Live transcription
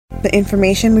The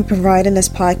information we provide in this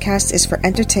podcast is for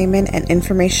entertainment and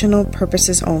informational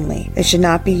purposes only. It should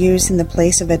not be used in the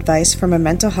place of advice from a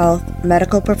mental health,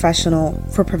 medical professional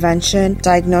for prevention,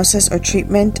 diagnosis, or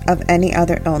treatment of any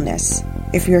other illness.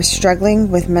 If you're struggling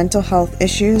with mental health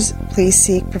issues, please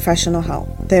seek professional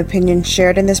help. The opinions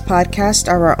shared in this podcast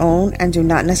are our own and do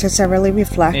not necessarily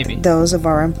reflect those of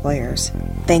our employers.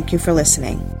 Thank you for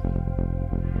listening.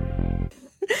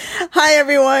 Hi,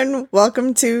 everyone.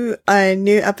 Welcome to a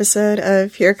new episode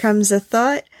of Here Comes a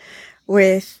Thought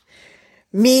with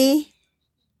me.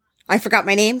 I forgot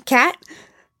my name, Kat,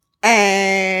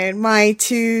 and my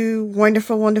two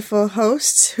wonderful, wonderful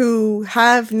hosts who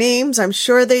have names. I'm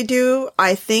sure they do.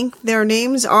 I think their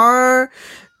names are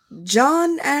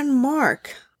John and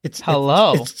Mark.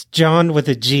 Hello. It's John with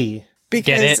a G. Get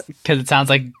it? Because it sounds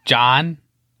like John,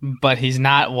 but he's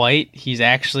not white. He's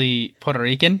actually Puerto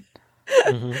Rican.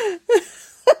 Mm-hmm.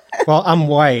 Well, I'm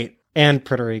white and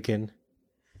Puerto Rican.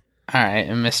 All right,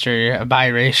 and Mr.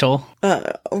 Biracial.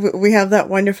 We have that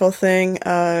wonderful thing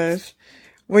of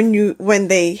when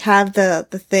they have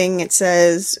the thing, it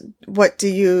says, what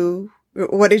is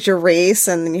your race?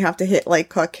 And then you have to hit like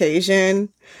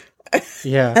Caucasian.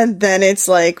 Yeah. And then it's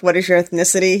like, what is your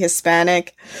ethnicity?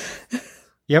 Hispanic.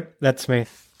 Yep, that's me.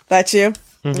 That's you?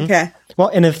 Mm-hmm. Okay. Well,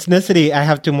 in ethnicity, I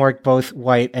have to mark both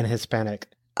white and Hispanic.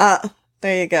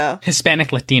 There you go.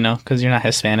 Hispanic Latino, because you're not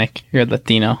Hispanic. You're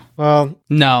Latino. Well,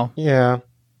 no. Yeah.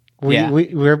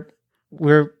 We're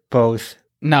both.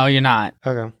 No, you're not.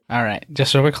 Okay. All right.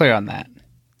 Just so we're clear on that.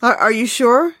 Are you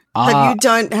sure?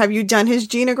 Have you done his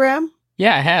genogram?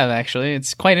 Yeah, I have actually.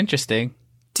 It's quite interesting.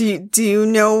 Do you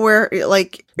know where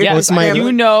Yes, I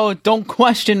do know. Don't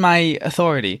question my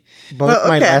authority. Both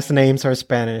my last names are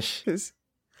Spanish.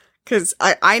 Because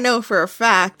I know for a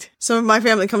fact some of my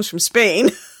family comes from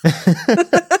Spain.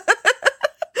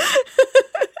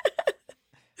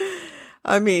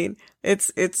 I mean,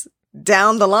 it's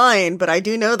down the line, but I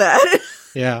do know that.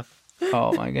 Yeah.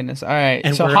 Oh my goodness! All right,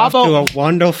 and so we're off to a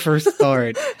wonderful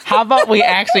start. How about we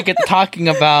actually get to talking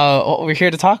about what we're here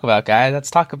to talk about, guys?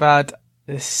 Let's talk about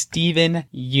the Steven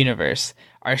universe.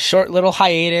 Our short little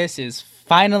hiatus is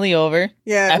finally over.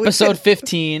 Yeah, episode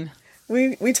 15.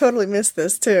 We totally missed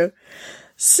this too.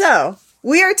 So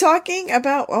we are talking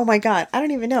about, oh my God, I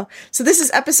don't even know. So this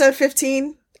is episode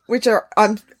 15, which are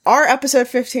our episode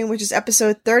 15, which is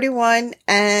episode 31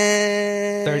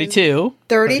 and 32.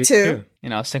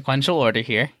 Sequential order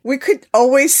here. We could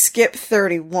always skip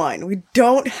 31. We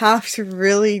don't have to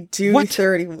really do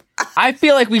 31. I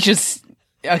feel like we should.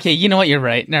 Okay, you know what? You're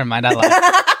right. Never mind. I lied.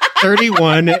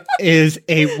 31 is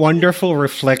a wonderful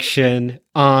reflection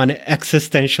on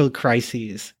existential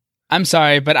crises. I'm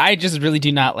sorry, but I just really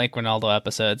do not like Ronaldo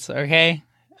episodes, okay?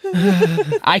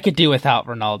 I could do without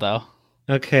Ronaldo.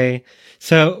 Okay,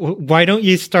 so why don't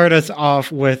you start us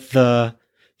off with the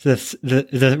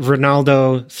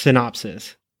Ronaldo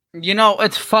synopsis? You know,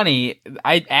 it's funny.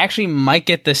 I actually might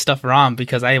get this stuff wrong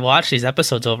because I watched these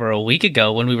episodes over a week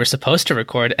ago when we were supposed to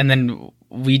record, and then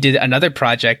we did another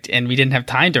project and we didn't have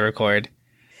time to record.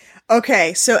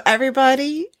 Okay, so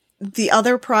everybody, the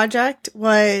other project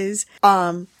was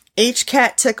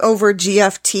HCAT took over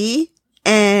GFT,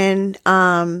 and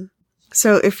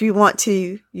so if you want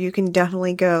to, you can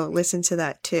definitely go listen to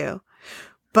that too.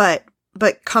 But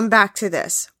come back to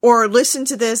this, or listen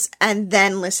to this and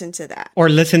then listen to that. Or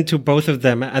listen to both of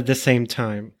them at the same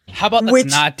time. How about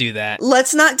let's not do that?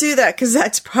 Let's not do that, because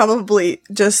that's probably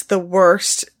just the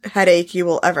worst headache you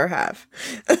will ever have.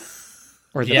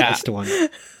 Or the best one.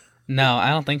 No, I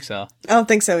don't think so. I don't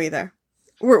think so either.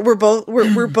 We're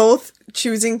both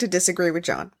choosing to disagree with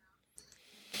John.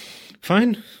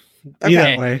 Fine. Be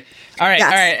that way. All right,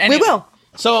 yes, all right. We will.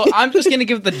 So I'm just going to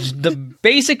give the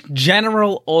basic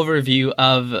general overview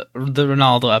of the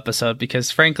Ronaldo episode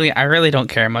because, frankly, I really don't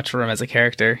care much for him as a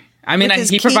character. I mean,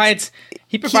 he provides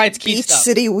key Beach stuff.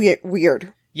 City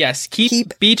weird. Yes,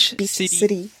 Keep Beach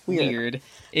City Weird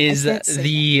is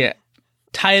the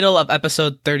title of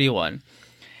episode 31.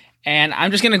 And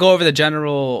I'm just going to go over the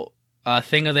general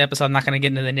thing of the episode. I'm not going to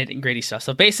get into the nitty-gritty stuff.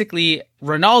 So basically,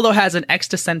 Ronaldo has an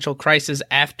existential crisis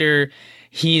after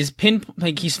he's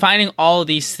finding all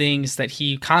these things that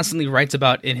he constantly writes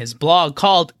about in his blog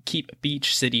called Keep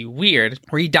Beach City Weird,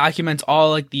 where he documents all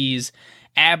like these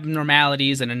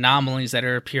abnormalities and anomalies that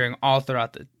are appearing all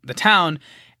throughout the town.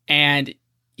 And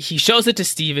he shows it to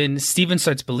Steven. Steven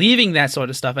starts believing that sort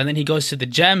of stuff. And then he goes to the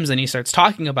gems and he starts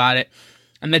talking about it.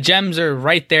 And the gems are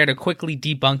right there to quickly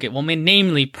debunk it. Well,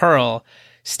 namely Pearl,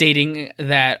 stating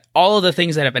that all of the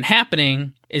things that have been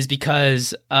happening is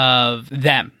because of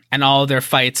them and all of their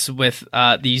fights with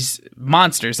these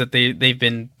monsters that they've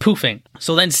been poofing.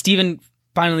 So then Steven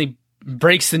finally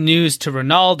breaks the news to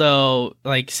Ronaldo,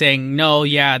 like saying, no,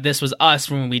 yeah, this was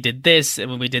us when we did this and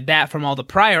when we did that from all the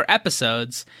prior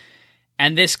episodes.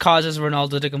 And this causes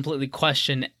Ronaldo to completely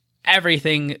question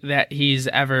everything that he's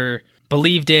ever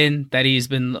believed in, that he's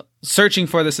been searching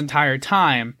for this entire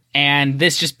time. And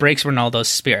this just breaks Ronaldo's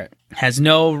spirit.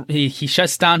 He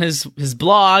shuts down his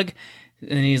blog,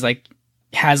 and he's like,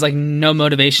 has like no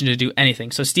motivation to do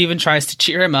anything. So Steven tries to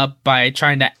cheer him up by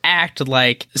trying to act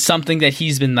like something that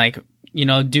he's been like,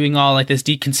 doing all like this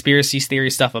deep conspiracy theory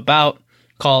stuff about,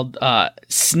 called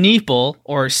Sneeple,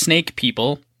 or Snake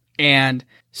People. And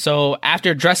so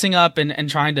after dressing up and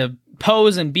trying to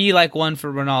pose and be like one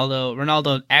for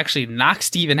Ronaldo actually knocks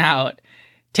Steven out,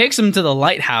 takes him to the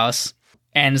lighthouse,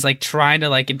 and is like trying to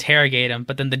like interrogate him.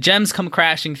 But then the gems come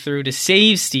crashing through to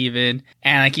save Steven,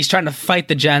 and like he's trying to fight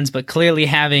the gems, but clearly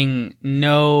having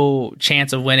no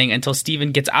chance of winning until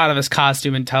Steven gets out of his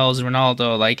costume and tells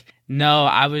Ronaldo, like, no,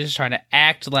 I was just trying to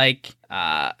act like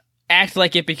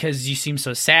it because you seem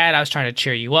so sad. I was trying to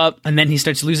cheer you up. And then he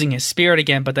starts losing his spirit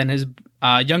again. But then his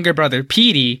younger brother,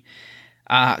 Petey,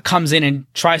 comes in and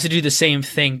tries to do the same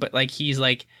thing. But like he's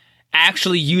like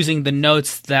actually using the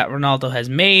notes that Ronaldo has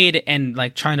made and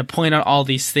like trying to point out all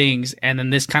these things. And then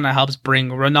this kind of helps bring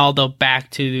Ronaldo back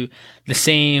to the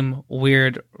same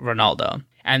weird Ronaldo.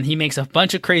 And he makes a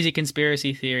bunch of crazy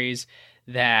conspiracy theories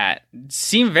that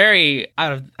seem very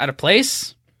out of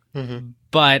place. Mm-hmm.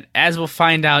 But as we'll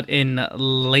find out in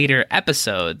later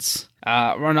episodes,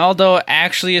 Ronaldo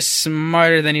actually is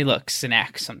smarter than he looks and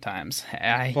acts sometimes.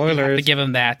 I have to give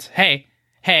him that. Hey,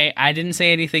 I didn't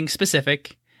say anything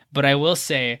specific, but I will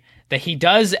say that he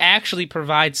does actually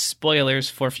provide spoilers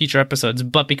for future episodes.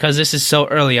 But because this is so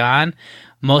early on,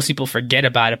 most people forget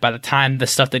about it by the time the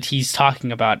stuff that he's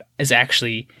talking about is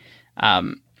actually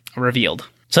revealed.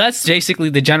 So that's basically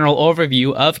the general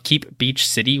overview of Keep Beach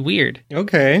City Weird.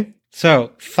 Okay.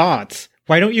 So, thoughts.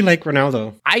 Why don't you like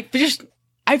Ronaldo?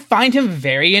 I find him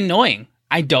very annoying.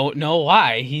 I don't know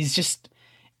why. He's just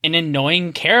an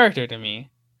annoying character to me.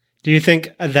 Do you think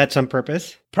that's on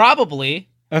purpose? Probably.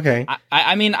 Okay.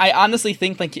 I mean, I honestly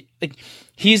think like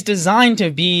he's designed to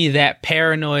be that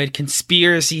paranoid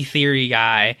conspiracy theory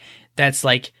guy that's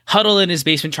like huddled in his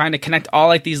basement trying to connect all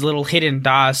like these little hidden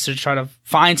dots to try to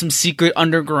find some secret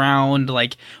underground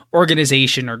like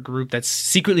organization or group that's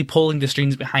secretly pulling the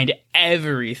strings behind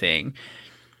everything.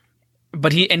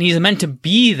 But he's meant to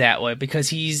be that way because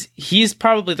he's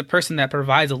probably the person that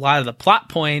provides a lot of the plot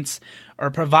points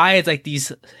or provides like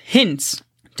these hints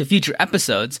to future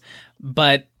episodes.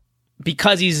 But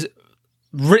because he's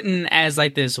written as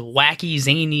like this wacky,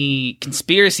 zany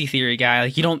conspiracy theory guy,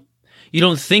 like you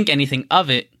don't think anything of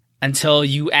it until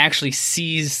you actually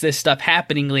sees this stuff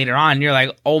happening later on. And you're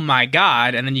like, oh my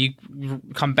God. And then you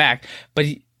come back. But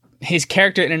his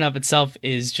character in and of itself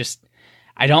is just,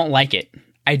 I don't like it.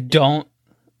 I don't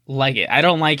like it. I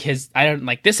don't like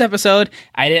this episode.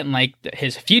 I didn't like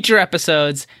his future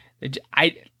episodes.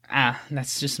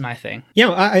 That's just my thing.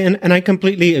 Yeah. And I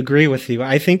completely agree with you.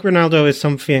 I think Ronaldo is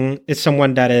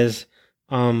someone that is,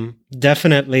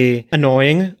 definitely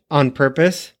annoying on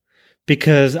purpose.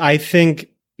 Because I think,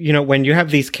 when you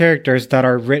have these characters that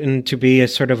are written to be a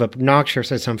sort of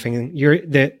obnoxious or something,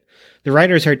 the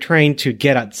writers are trying to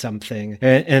get at something,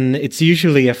 and it's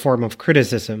usually a form of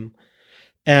criticism.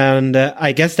 And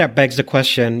I guess that begs the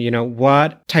question,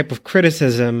 what type of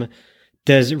criticism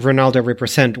does Ronaldo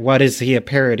represent? What is he a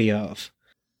parody of?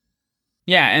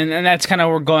 Yeah, and that's kind of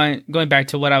we're going back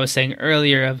to what I was saying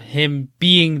earlier of him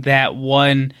being that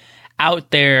one out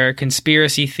there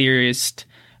conspiracy theorist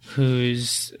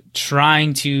who's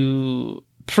trying to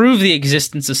prove the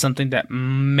existence of something that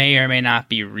may or may not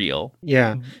be real.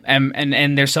 Yeah.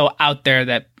 And they're so out there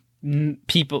that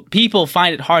people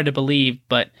find it hard to believe,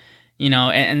 but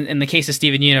and in the case of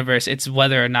Steven Universe, it's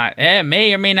whether or not it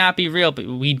may or may not be real, but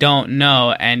we don't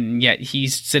know. And yet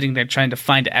he's sitting there trying to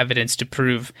find evidence to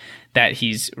prove that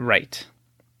he's right.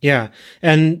 Yeah.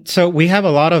 And so we have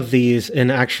a lot of these in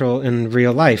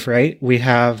real life, right? We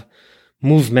have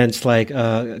movements like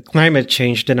climate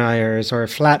change deniers or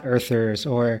flat earthers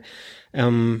or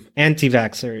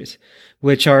anti-vaxxers,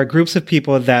 which are groups of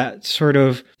people that sort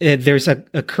of, there's a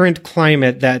current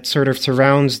climate that sort of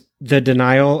surrounds the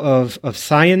denial of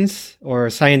science or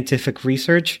scientific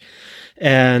research,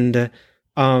 and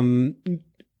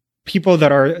people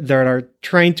that are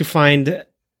trying to find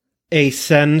a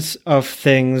sense of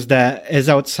things that is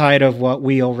outside of what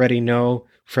we already know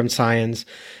from science.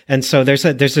 And so there's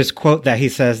this quote that he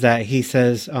says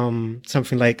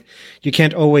something like, you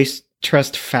can't always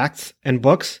trust facts and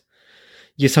books.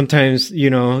 You sometimes,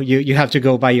 you have to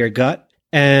go by your gut.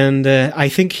 And I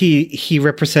think he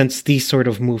represents these sort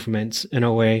of movements in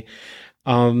a way.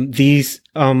 These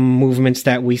movements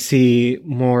that we see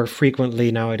more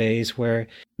frequently nowadays, where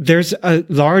there's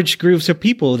large groups of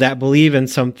people that believe in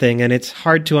something, and it's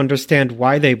hard to understand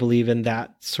why they believe in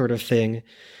that sort of thing.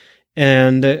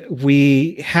 And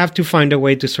we have to find a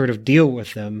way to sort of deal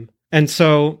with them. And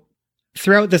so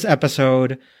throughout this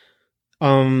episode,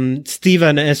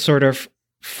 Steven is sort of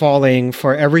falling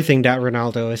for everything that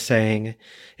Ronaldo is saying,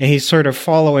 and he's sort of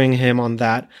following him on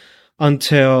that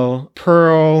until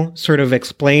Pearl sort of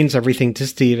explains everything to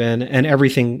Steven, and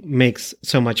everything makes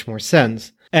so much more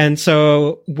sense. And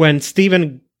so when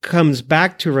Steven comes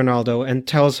back to Ronaldo and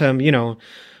tells him,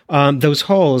 those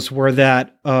holes were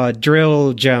that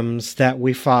drill gems that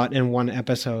we fought in one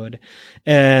episode.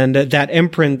 And that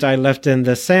imprint I left in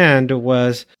the sand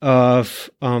was of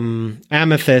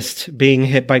Amethyst being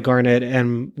hit by Garnet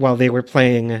and while they were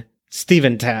playing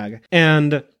Steven tag.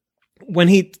 And when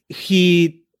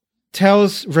he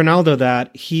tells Ronaldo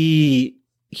that, he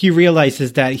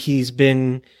realizes that he's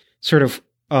been sort of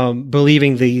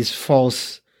believing these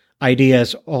false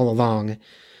ideas all along.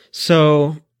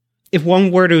 So if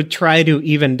one were to try to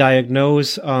even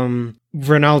diagnose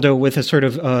Ronaldo with a sort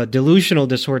of delusional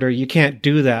disorder, you can't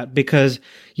do that, because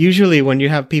usually when you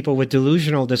have people with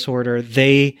delusional disorder,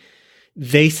 they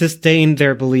sustain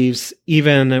their beliefs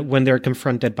even when they're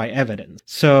confronted by evidence.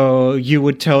 So you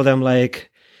would tell them like,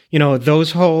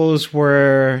 those holes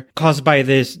were caused by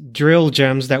this drill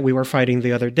gems that we were fighting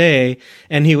the other day.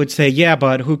 And he would say, yeah,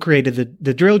 but who created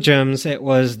the drill gems? It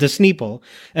was the Sneeple.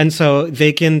 And so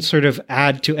they can sort of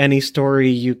add to any story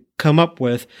you come up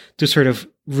with to sort of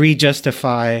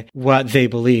re-justify what they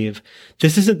believe.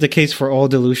 This isn't the case for all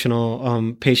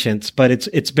delusional patients, but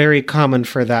it's very common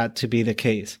for that to be the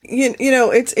case.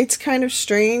 It's kind of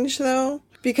strange though,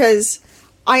 because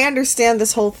I understand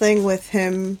this whole thing with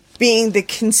him being the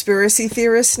conspiracy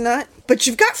theorist nut, but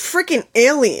you've got freaking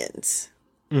aliens.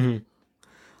 Mm-hmm.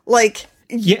 Like,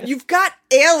 yeah. You've got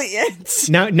aliens.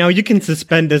 Now you can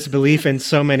suspend disbelief in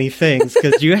so many things,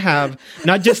 because you have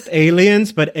not just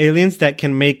aliens, but aliens that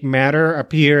can make matter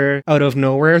appear out of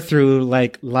nowhere through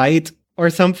like light or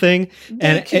something.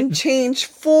 They can change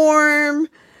form.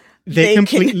 They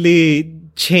completely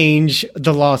change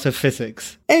the laws of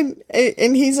physics. And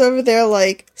he's over there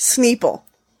like Sneeple.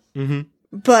 Mm-hmm.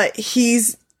 But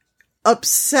he's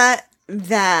upset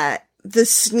that the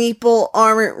Sneeple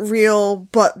aren't real,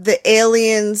 but the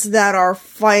aliens that are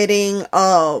fighting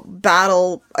a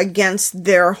battle against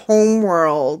their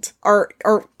homeworld are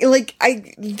like,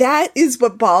 that is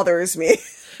what bothers me.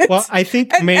 Well, I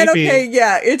think maybe... And okay,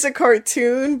 yeah, it's a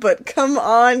cartoon, but come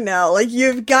on now. Like,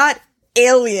 you've got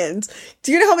aliens.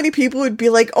 Do you know how many people would be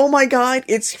like, oh my god,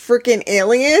 it's freaking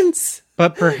aliens?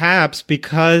 But perhaps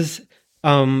because...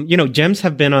 gems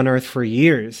have been on Earth for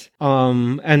years.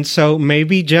 And so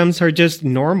maybe gems are just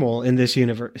normal in this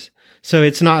universe. So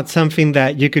it's not something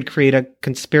that you could create a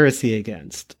conspiracy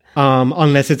against.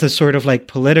 Unless it's a sort of like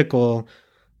political,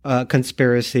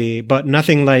 conspiracy, but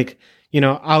nothing like,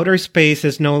 outer space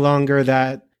is no longer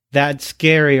that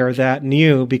scary or that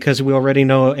new, because we already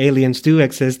know aliens do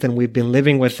exist and we've been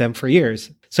living with them for years.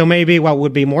 So maybe what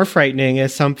would be more frightening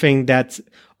is something that's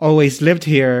always lived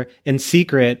here in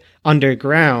secret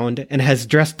underground and has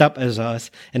dressed up as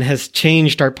us and has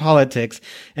changed our politics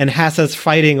and has us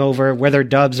fighting over whether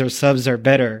dubs or subs are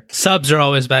better. Subs are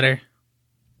always better.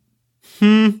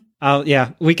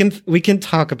 Yeah, we can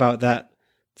talk about that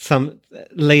some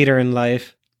later in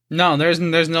life. No, there's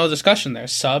no discussion there.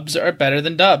 Subs are better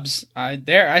than dubs.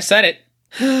 I said it.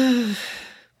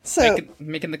 So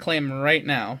making the claim right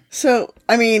now. So,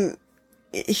 I mean,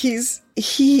 I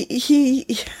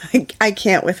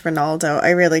can't with Ronaldo. I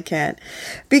really can't.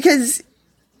 Because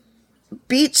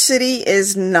Beach City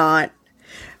is not...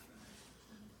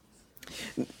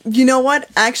 You know what?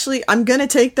 Actually, I'm going to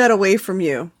take that away from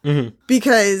you. Mm-hmm.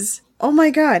 Because, oh my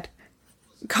god,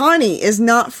 Connie is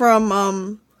not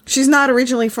from... she's not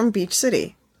originally from Beach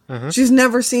City. Uh-huh. She's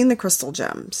never seen the Crystal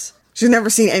Gems. She's never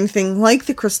seen anything like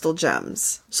the Crystal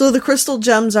Gems. So the Crystal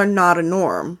Gems are not a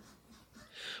norm.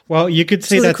 Well, you could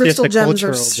say that's just a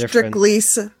cultural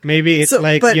difference. Maybe it's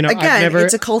like, but again,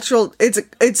 it's a cultural.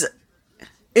 It's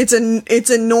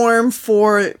a norm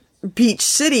for Beach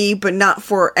City, but not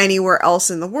for anywhere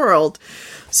else in the world.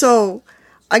 So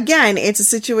again, it's a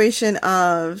situation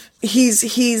of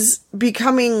he's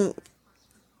becoming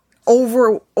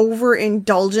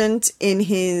overindulgent in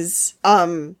his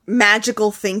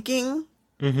magical thinking,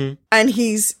 mm-hmm. and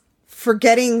he's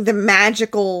forgetting the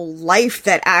magical life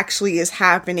that actually is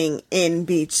happening in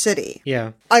Beach City.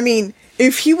 Yeah. I mean,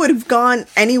 if he would have gone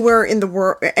anywhere in the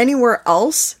world, anywhere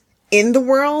else, in the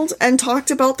world and talked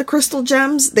about the crystal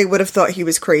gems, they would have thought he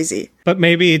was crazy. But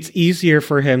maybe it's easier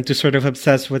for him to sort of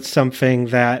obsess with something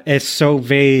that is so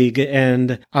vague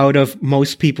and out of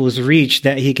most people's reach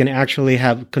that he can actually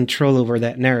have control over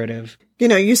that narrative. You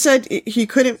know, you said we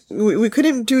couldn't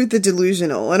do the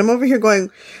delusional. And I'm over here going,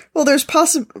 well, there's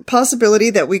possibility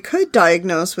that we could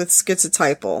diagnose with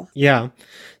schizotypal. Yeah,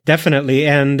 definitely.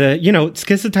 And,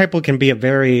 schizotypal can be a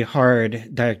very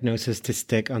hard diagnosis to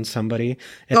stick on somebody.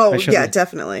 Oh, yeah,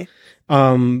 definitely.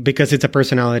 Because it's a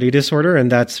personality disorder,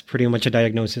 and that's pretty much a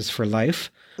diagnosis for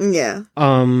life. Yeah.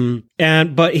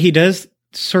 But he does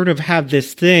sort of have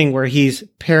this thing where he's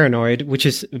paranoid, which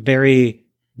is very,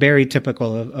 very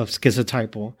typical of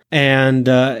schizotypal. And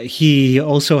he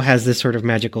also has this sort of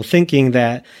magical thinking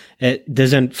that it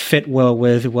doesn't fit well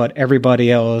with what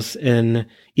everybody else in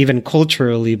even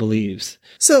culturally believes.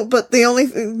 So, but the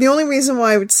only reason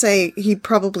why I would say he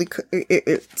probably could,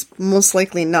 it's most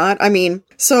likely not. I mean,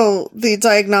 so the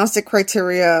diagnostic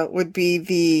criteria would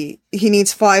be he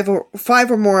needs five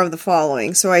or more of the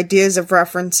following. So ideas of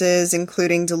references,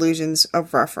 including delusions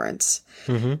of reference.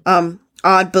 Mm-hmm.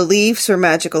 Odd beliefs or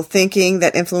magical thinking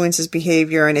that influences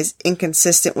behavior and is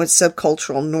inconsistent with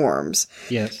subcultural norms.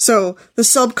 Yes. So the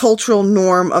subcultural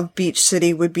norm of Beach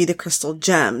City would be the crystal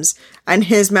gems, and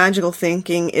his magical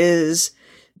thinking is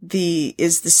the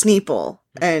Sneeple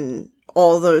and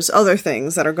all those other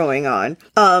things that are going on.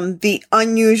 The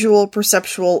unusual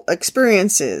perceptual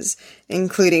experiences,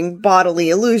 including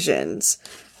bodily illusions.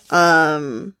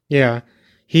 Yeah.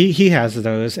 He has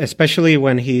those, especially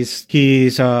when I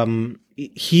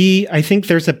think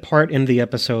there's a part in the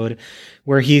episode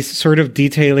where he's sort of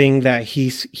detailing that he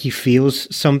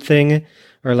feels something,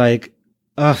 or like,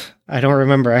 I don't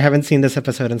remember. I haven't seen this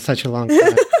episode in such a long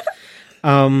time.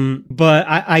 But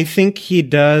I think he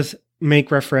does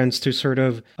make reference to sort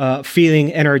of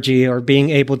feeling energy or being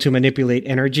able to manipulate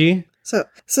energy. So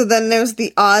then there's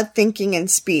the odd thinking in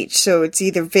speech. So it's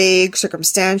either vague,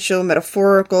 circumstantial,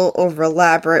 metaphorical,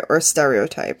 over-elaborate, or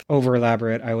stereotype.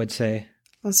 Over-elaborate, I would say.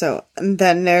 So, and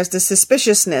then there's the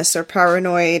suspiciousness or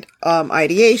paranoid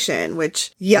ideation,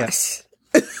 which, yes.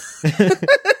 Yeah.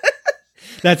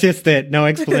 That's just it. No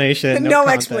explanation. No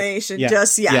explanation. Yeah.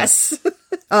 Just yes.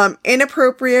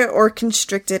 Inappropriate or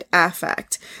constricted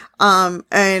affect.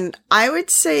 And I would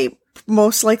say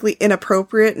most likely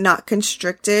inappropriate, not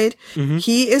constricted. Mm-hmm.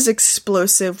 He is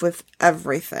explosive with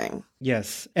everything.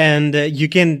 Yes. And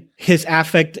his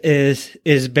affect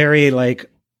is very like,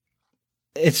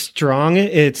 it's strong.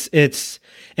 It's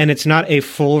not a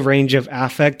full range of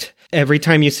affect. Every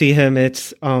time you see him,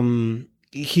 it's,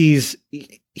 he's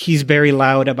very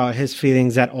loud about his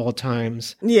feelings at all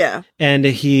times. Yeah. And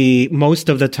most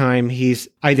of the time, he's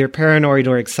either paranoid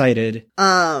or excited.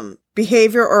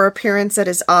 Behavior or appearance that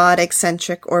is odd,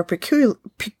 eccentric, or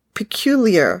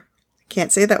peculiar.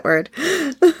 Can't say that word.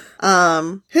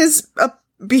 His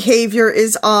behavior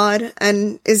is odd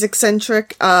and is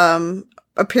eccentric.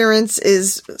 Appearance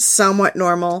is somewhat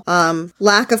normal.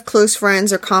 Lack of close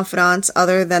friends or confidants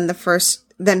other than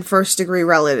first degree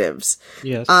relatives.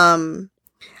 Yes.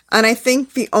 And I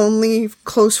think the only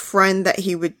close friend that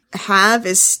he would have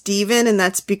is Steven, and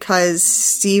that's because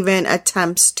Steven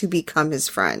attempts to become his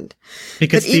friend.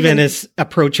 Because Steven is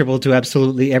approachable to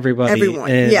absolutely everyone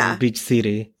in Beach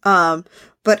City.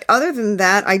 But other than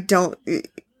that,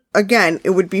 again,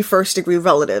 it would be first degree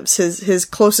relatives. His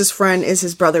closest friend is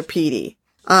his brother Petey.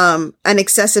 An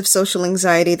excessive social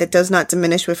anxiety that does not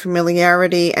diminish with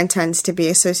familiarity and tends to be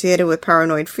associated with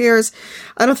paranoid fears.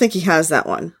 I don't think he has that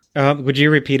one. Would you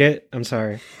repeat it? I'm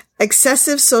sorry.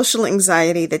 Excessive social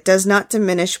anxiety that does not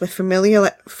diminish with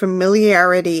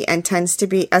familiarity and tends to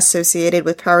be associated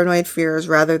with paranoid fears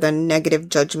rather than negative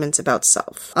judgments about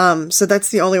self. So that's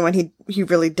the only one he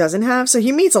really doesn't have. So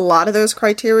he meets a lot of those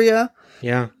criteria.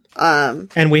 Yeah.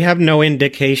 And we have no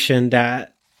indication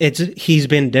that he's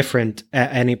been different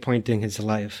at any point in his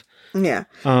life. Yeah.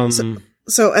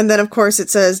 So, and then of course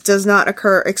it says, does not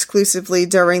occur exclusively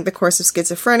during the course of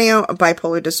schizophrenia, a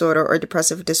bipolar disorder, or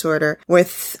depressive disorder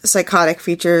with psychotic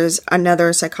features,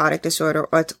 another psychotic disorder,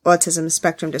 or autism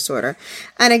spectrum disorder.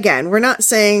 And again, we're not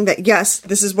saying that, yes,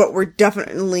 this is what we're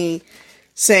definitely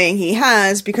saying he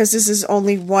has, because this is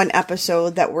only one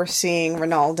episode that we're seeing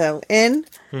Ronaldo in.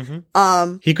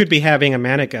 Mm-hmm. He could be having a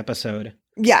manic episode.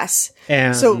 Yes.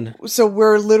 And so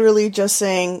we're literally just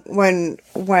saying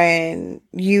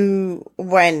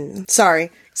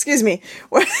sorry, excuse me.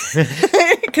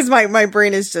 Cause my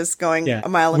brain is just going a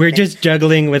mile a minute. We're just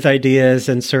juggling with ideas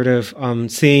and sort of,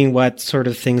 seeing what sort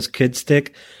of things could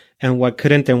stick and what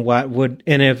couldn't and what would,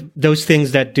 and if those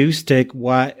things that do stick,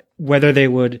 whether they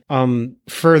would,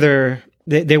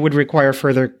 they would require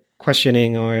further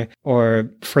questioning or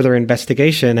further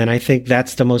investigation. And I think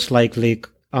that's the most likely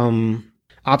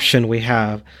option we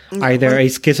have. Either a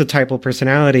schizotypal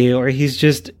personality, or he's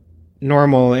just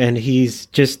normal and he's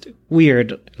just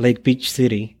weird, like Beach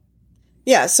City.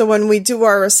 Yeah, so when we do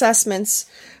our assessments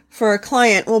for a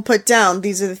client, we'll put down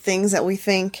these are the things that we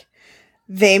think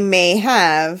they may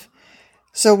have.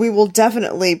 So we will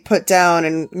definitely put down,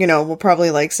 and, we'll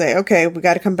probably say, okay, we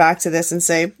got to come back to this and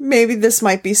say, maybe this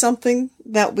might be something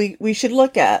that we should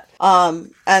look at.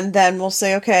 And then we'll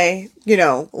say, okay,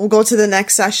 we'll go to the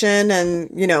next session and,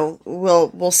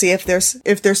 we'll see if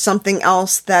there's something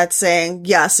else that's saying,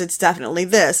 yes, it's definitely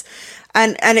this.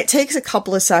 And it takes a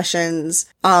couple of sessions,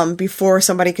 before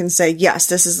somebody can say, yes,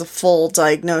 this is the full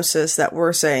diagnosis that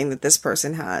we're saying that this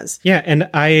person has. Yeah. And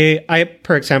I,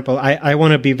 for example, I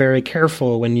want to be very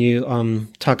careful when you,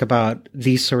 talk about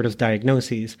these sort of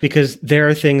diagnoses, because there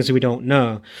are things we don't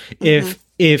know. Mm-hmm.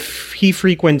 If he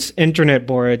frequents internet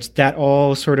boards that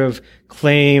all sort of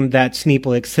claim that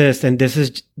Sneeple exists, and this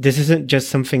isn't just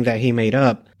something that he made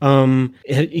up,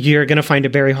 you're going to find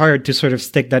it very hard to sort of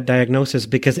stick that diagnosis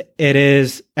because it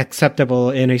is acceptable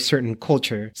in a certain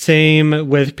culture. Same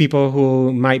with people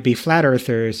who might be flat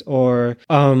earthers or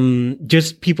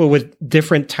just people with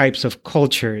different types of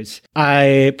cultures.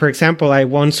 For example, I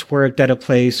once worked at a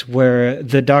place where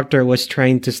the doctor was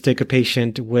trying to stick a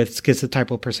patient with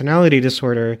schizotypal personality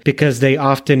disorder because they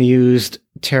often used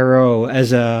tarot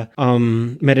as a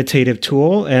meditative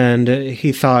tool, and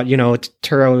he thought,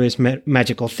 tarot is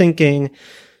magical thinking,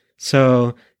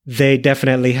 so they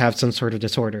definitely have some sort of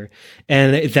disorder.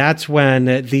 And that's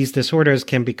when these disorders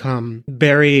can become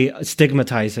very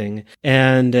stigmatizing,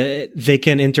 and they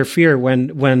can interfere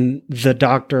when the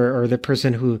doctor or the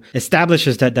person who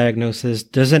establishes that diagnosis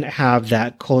doesn't have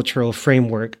that cultural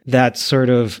framework that sort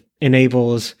of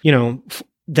enables,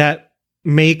 that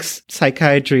makes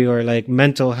psychiatry or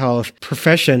mental health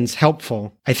professions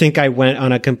helpful. I think I went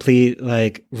on a complete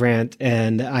rant,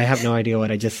 and I have no idea what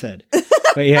I just said.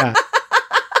 But yeah.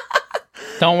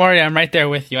 Don't worry, I'm right there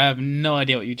with you. I have no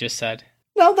idea what you just said.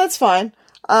 No, that's fine.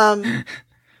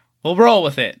 We'll roll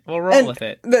with it.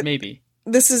 Maybe.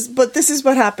 This is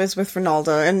what happens with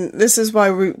Ronaldo, and this is why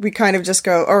we kind of just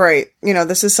go, all right,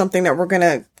 this is something that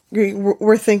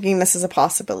we're thinking this is a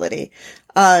possibility.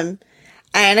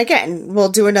 And again, we'll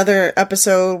do another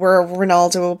episode where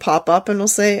Ronaldo will pop up and we'll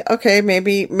say, okay,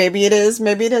 maybe it is,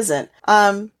 maybe it isn't.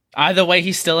 Either way,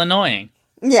 he's still annoying.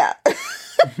 Yeah.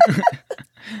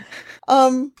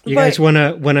 You guys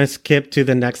wanna skip to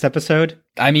the next episode?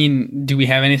 I mean, do we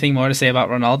have anything more to say about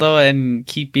Ronaldo and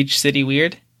keep Beach City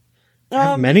weird? I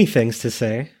have many things to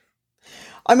say.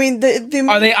 I mean,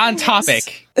 are they on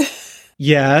topic?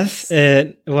 Yes.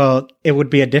 It would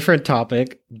be a different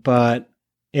topic, but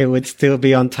it would still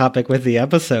be on topic with the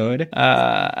episode.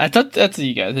 I thought that's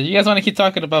you guys. If you guys want to keep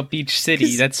talking about Beach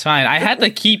City, that's fine. I had to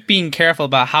keep being careful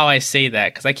about how I say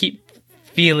that because I keep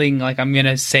feeling like I'm going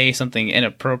to say something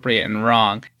inappropriate and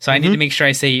wrong. So I need to make sure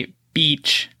I say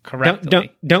beach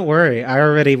correctly. Don't worry. I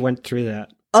already went through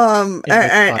that.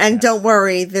 And don't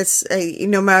worry, this,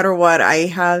 no matter what, I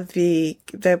have the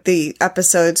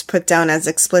episodes put down as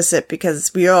explicit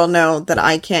because we all know that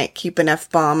I can't keep an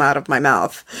F-bomb out of my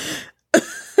mouth.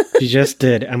 You just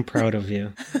did. I'm proud of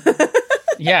you.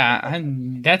 Yeah,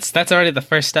 that's already the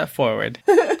first step forward.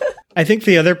 I think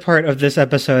the other part of this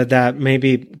episode that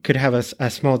maybe could have a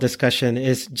small discussion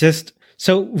is just,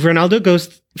 so Ronaldo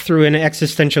goes through an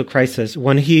existential crisis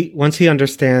once he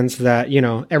understands that,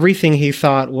 everything he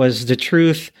thought was the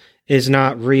truth is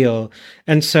not real.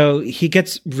 And so he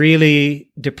gets really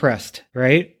depressed,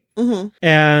 right? Mm-hmm.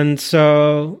 And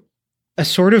so a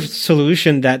sort of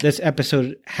solution that this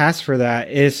episode has for that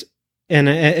is, and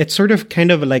it's sort of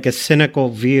kind of like a cynical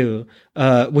view,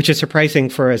 which is surprising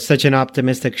for such an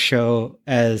optimistic show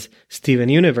as Steven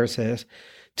Universe is,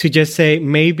 to just say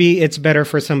maybe it's better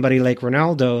for somebody like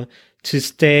Ronaldo to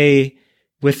stay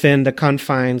within the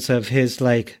confines of his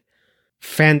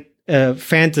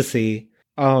fantasy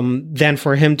than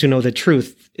for him to know the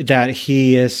truth that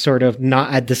he is sort of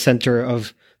not at the center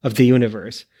of the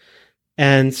universe.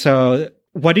 And so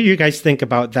what do you guys think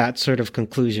about that sort of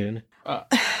conclusion?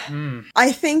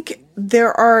 I think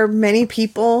there are many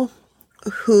people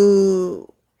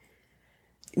who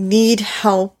need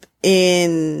help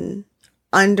in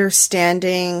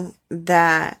understanding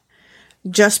that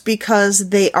just because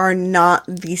they are not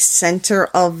the center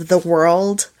of the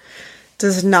world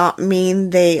does not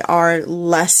mean they are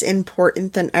less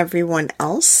important than everyone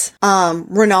else.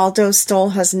 Ronaldo still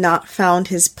has not found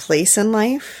his place in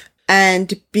life.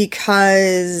 And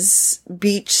because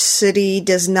Beach City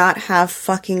does not have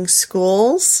fucking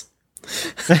schools,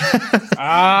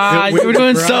 You were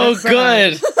doing so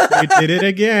good. You did it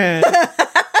again.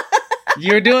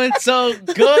 You're doing so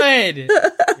good.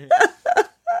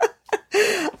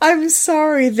 I'm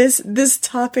sorry, this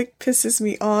topic pisses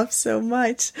me off so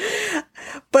much.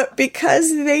 But because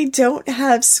they don't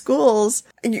have schools,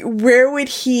 where would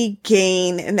he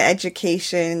gain an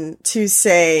education to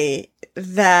say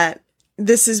that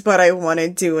this is what I want to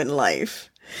do in life?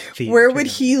 Where would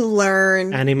he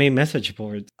learn? Anime message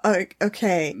boards.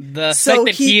 Okay. The fact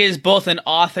that he is both an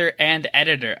author and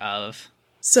editor of.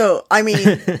 So, I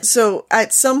mean, so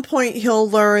at some point he'll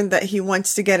learn that he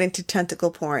wants to get into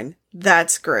tentacle porn.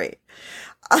 That's great.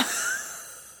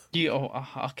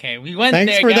 Okay, we went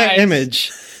Thanks there, for guys. that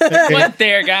image. We went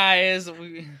there, guys.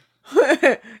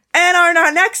 And on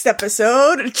our next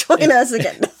episode, join us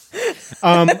again.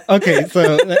 Okay,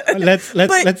 so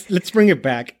let's bring it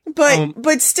back.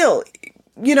 But still,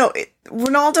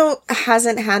 Ronaldo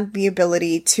hasn't had the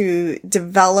ability to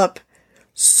develop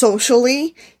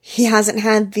socially. He hasn't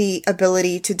had the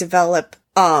ability to develop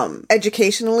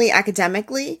educationally,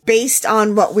 academically, based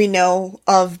on what we know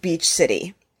of Beach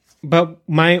City. But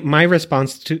my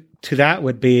response to that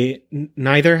would be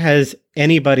neither has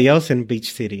anybody else in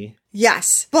Beach City.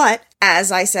 Yes, but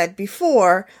as I said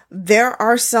before, there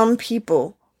are some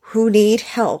people who need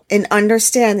help in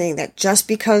understanding that just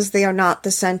because they are not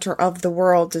the center of the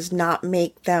world does not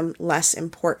make them less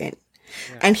important.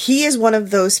 Yeah. And he is one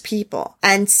of those people.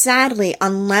 And sadly,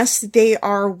 unless they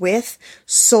are with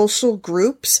social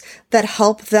groups that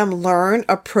help them learn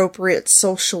appropriate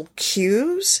social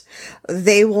cues,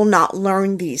 they will not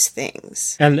learn these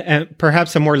things. And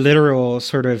perhaps a more literal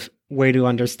sort of way to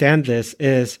understand this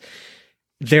is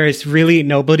there is really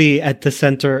nobody at the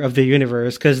center of the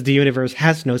universe because the universe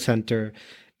has no center.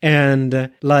 And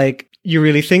you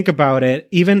really think about it,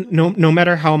 even no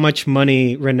matter how much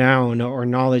money, renown, or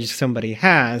knowledge somebody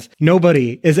has,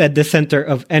 nobody is at the center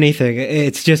of anything.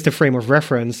 It's just a frame of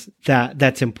reference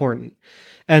that's important.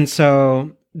 And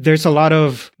so there's a lot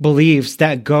of beliefs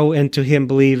that go into him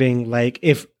believing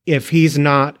if he's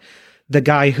not the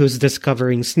guy who's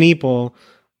discovering Sneeple,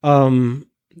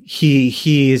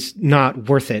 he is not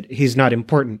worth it. He's not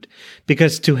important.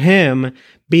 Because to him,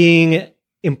 being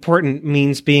important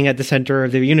means being at the center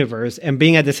of the universe, and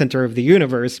being at the center of the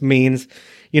universe means,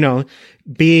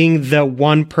 being the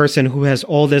one person who has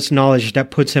all this knowledge that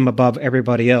puts him above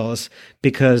everybody else,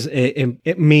 because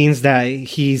it means that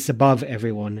he's above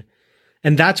everyone.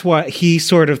 And that's what he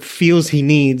sort of feels he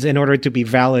needs in order to be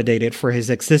validated, for his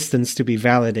existence to be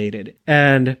validated.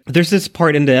 And there's this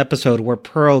part in the episode where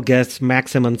Pearl gets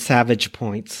maximum savage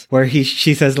points, where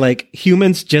she says,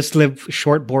 humans just live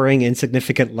short, boring,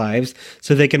 insignificant lives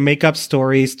so they can make up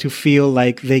stories to feel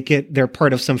like they're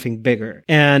part of something bigger.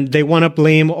 And they want to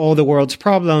blame all the world's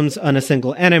problems on a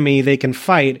single enemy they can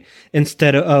fight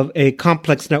instead of a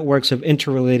complex networks of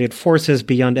interrelated forces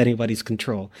beyond anybody's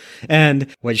control. And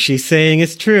what she's saying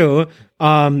is true,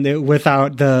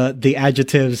 without the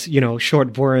adjectives,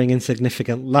 short, boring,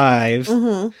 insignificant lives.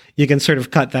 Mm-hmm. You can sort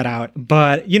of cut that out.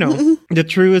 But, the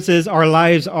truth is our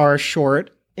lives are short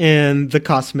in the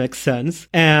cosmic sense.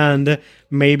 And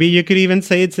maybe you could even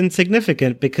say it's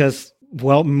insignificant because,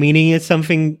 meaning is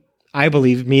something, I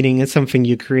believe meaning is something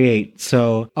you create.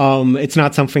 So, it's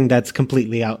not something that's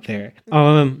completely out there.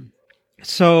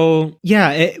 So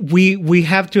yeah, we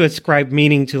have to ascribe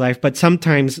meaning to life, but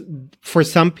sometimes for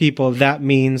some people that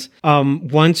means,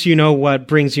 once you know what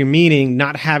brings you meaning,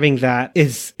 not having that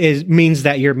means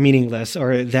that you're meaningless,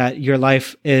 or that your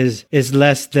life is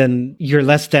less than,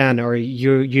 or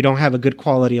you don't have a good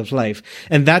quality of life.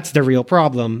 And that's the real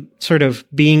problem, sort of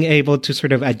being able to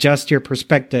sort of adjust your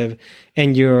perspective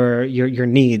and your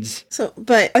needs. So,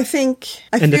 but I feel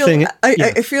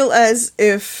as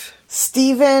if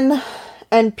Steven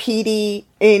and Petey,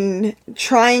 in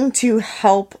trying to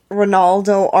help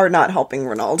Ronaldo, are not helping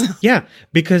Ronaldo. Yeah,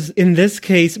 because in this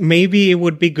case, maybe it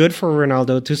would be good for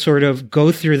Ronaldo to sort of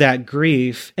go through that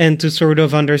grief and to sort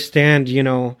of understand,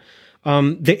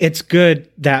 it's good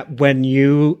that when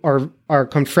you are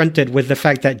confronted with the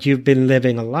fact that you've been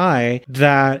living a lie,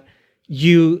 that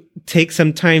you take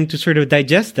some time to sort of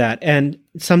digest that. And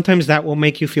sometimes that will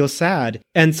make you feel sad.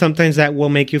 And sometimes that will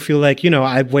make you feel like,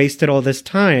 I've wasted all this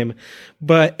time.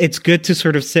 But it's good to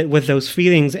sort of sit with those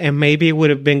feelings, and maybe it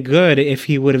would have been good if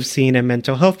he would have seen a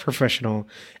mental health professional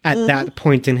at that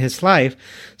point in his life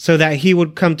so that he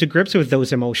would come to grips with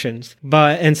those emotions.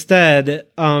 But instead,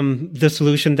 the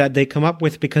solution that they come up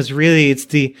with, because really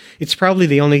it's probably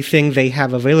the only thing they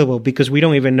have available, because we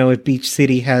don't even know if Beach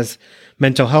City has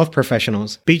mental health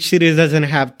professionals. Beach City doesn't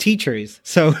have teachers.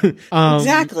 So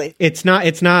exactly. It's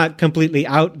not completely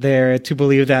out there to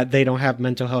believe that they don't have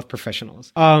mental health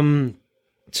professionals.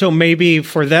 So maybe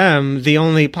for them, the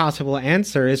only possible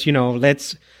answer is,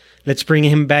 let's bring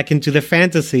him back into the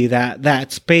fantasy,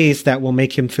 that space that will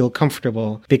make him feel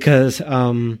comfortable, because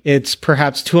it's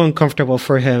perhaps too uncomfortable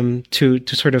for him to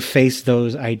sort of face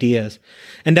those ideas.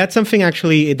 And that's something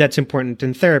actually that's important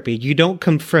in therapy. You don't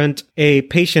confront a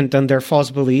patient on their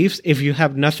false beliefs if you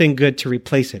have nothing good to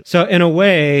replace it. So in a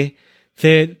way,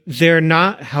 they're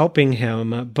not helping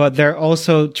him, but they're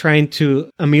also trying to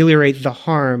ameliorate the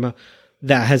harm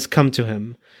that has come to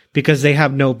him, because they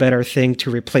have no better thing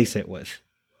to replace it with.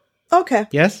 Okay.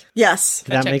 Yes? Yes.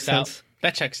 That makes sense?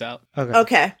 That checks out.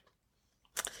 Okay.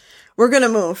 We're going to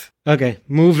move. Okay.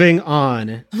 Moving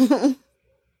on. Wow.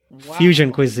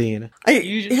 Fusion cuisine.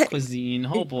 Fusion cuisine.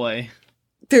 Oh boy.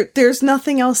 There's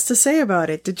nothing else to say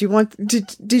about it. Did you want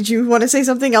to say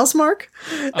something else, Mark?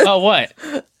 Oh, what?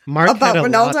 Mark about had a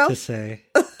Ronaldo? lot to say.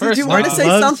 Did you want to say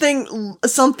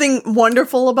something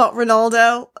wonderful about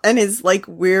Ronaldo and his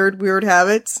weird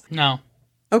habits? No.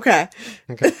 Okay.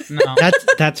 No.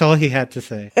 That's all he had to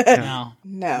say. No.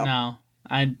 No.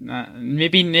 I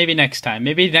maybe next time.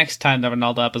 Maybe next time the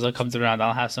Ronaldo episode comes around,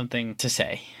 I'll have something to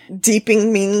say.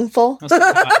 Deeping, meaningful. We'll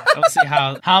see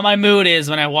how my mood is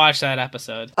when I watch that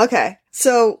episode. Okay.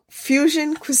 So,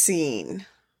 fusion cuisine.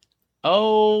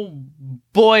 Oh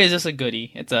boy, is this a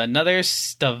goodie. It's another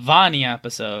Stevonnie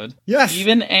episode. Yes.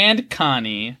 Steven and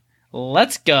Connie.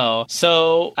 Let's go.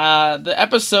 So, the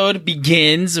episode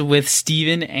begins with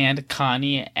Steven and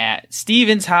Connie at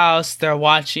Steven's house. They're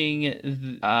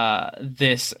watching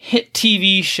this hit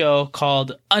TV show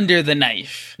called Under the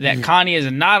Knife that Connie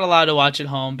is not allowed to watch at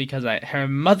home because her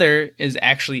mother is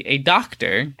actually a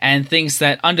doctor and thinks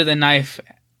that Under the Knife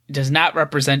does not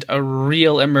represent a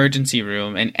real emergency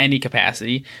room in any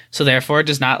capacity, so therefore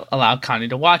does not allow Connie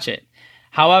to watch it.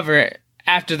 However,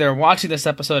 after they're watching this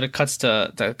episode, it cuts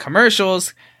to the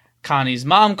commercials. Connie's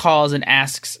mom calls and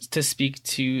asks to speak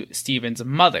to Steven's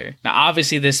mother. Now,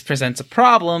 obviously, this presents a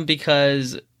problem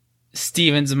because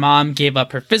Steven's mom gave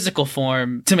up her physical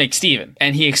form to make Steven,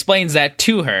 and he explains that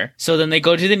to her. So then they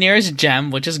go to the nearest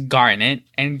gem, which is Garnet,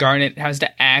 and Garnet has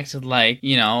to act like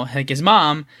his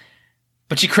mom,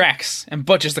 but she cracks and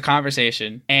butchers the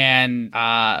conversation. And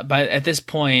but at this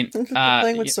point,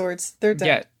 playing with swords, they're dead.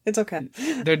 Yeah, it's okay.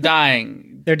 They're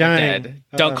dying. They're dying. Dead.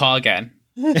 Don't call again.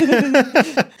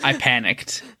 I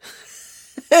panicked.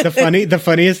 The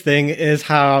funniest thing is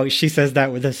how she says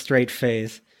that with a straight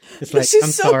face. It's like, she's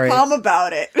I'm so sorry. calm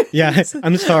about it. Yeah,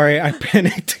 I'm sorry. I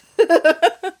panicked.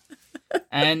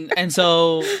 And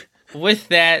so with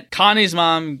that, Connie's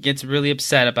mom gets really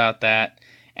upset about that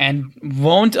and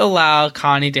won't allow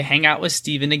Connie to hang out with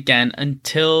Steven again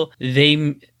until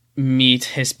they meet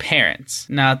his parents.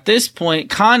 Now, at this point,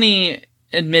 Connie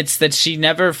admits that she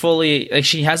never fully,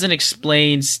 she hasn't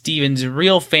explained Steven's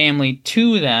real family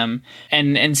to them,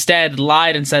 and instead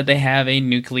lied and said they have a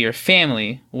nuclear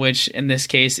family, which in this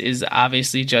case is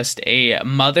obviously just a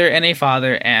mother and a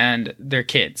father and their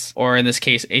kids, or in this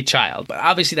case, a child. But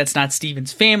obviously that's not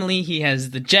Steven's family. He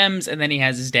has the gems and then he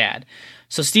has his dad.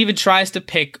 So Steven tries to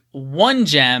pick one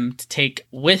gem to take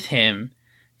with him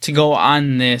to go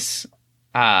on this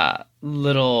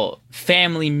little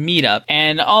family meetup,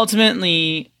 and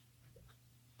ultimately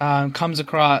comes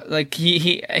across, like,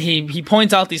 he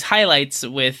points out these highlights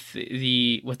with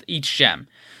each gem.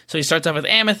 So he starts off with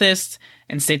Amethyst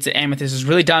and states that Amethyst is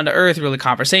really down to earth, really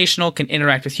conversational, can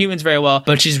interact with humans very well,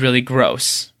 but she's really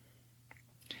gross.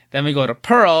 Then we go to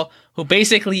Pearl, who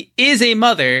basically is a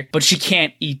mother, but she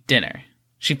can't eat dinner.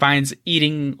 She finds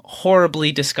eating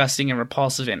horribly disgusting and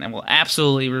repulsive and will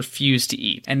absolutely refuse to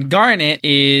eat. And Garnet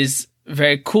is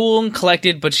very cool and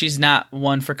collected, but she's not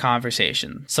one for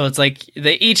conversation. So it's like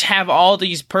they each have all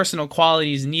these personal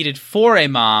qualities needed for a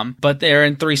mom, but they're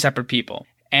in three separate people.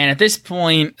 And at this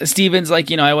point, Steven's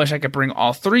like, I wish I could bring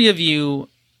all three of you,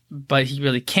 but he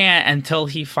really can't until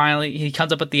he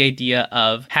comes up with the idea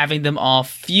of having them all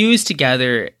fuse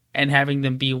together and having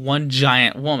them be one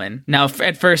giant woman. Now,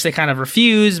 at first they kind of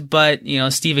refuse, but,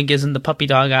 Steven gives them the puppy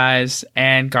dog eyes,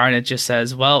 and Garnet just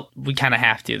says, well, we kind of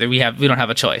have to. We don't have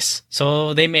a choice.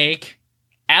 So they make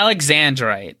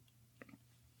Alexandrite,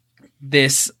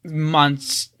 this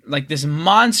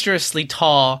monstrously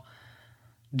tall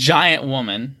giant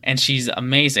woman, and she's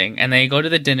amazing. And they go to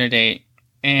the dinner date,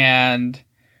 and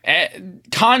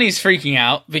Connie's freaking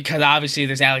out because obviously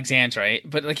there's Alexandrite,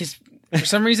 but like for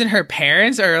some reason her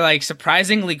parents are like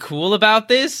surprisingly cool about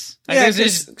this. Like, yeah,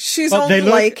 she's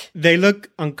only they look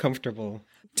uncomfortable.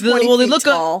 Well,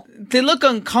 they look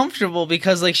uncomfortable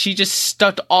because like she just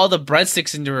stuffed all the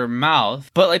breadsticks into her mouth,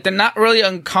 but like they're not really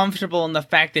uncomfortable in the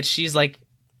fact that she's like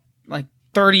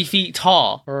 30 feet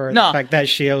tall, or the fact that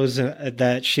she owns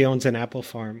an apple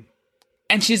farm,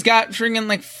 and she's got freaking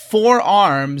like 4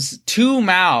 arms, 2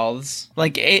 mouths.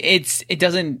 Like it's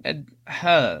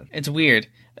weird.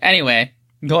 Anyway,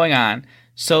 going on.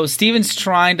 So Steven's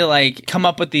trying to like come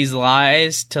up with these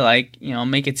lies to like, you know,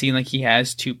 make it seem like he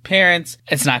has 2 parents.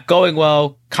 It's not going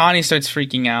well. Connie starts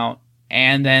freaking out,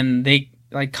 and then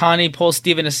Connie pulls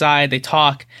Steven aside. They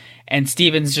talk, and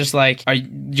Steven's just like,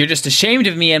 "You're just ashamed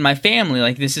of me and my family.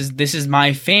 Like this is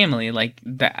my family. Like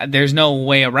there's no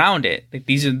way around it. Like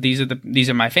these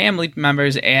are my family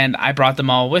members, and I brought them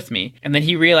all with me." And then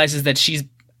he realizes that she's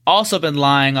also been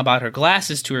lying about her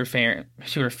glasses to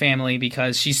her family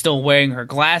because she's still wearing her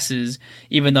glasses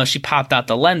even though she popped out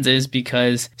the lenses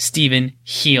because Steven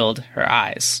healed her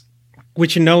eyes.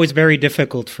 Which you know is very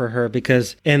difficult for her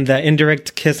because in the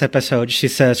Indirect Kiss episode, she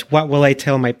says, "What will I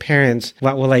tell my parents?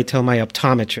 What will I tell my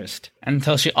optometrist?"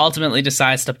 Until she ultimately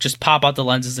decides to just pop out the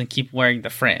lenses and keep wearing the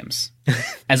frames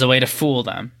as a way to fool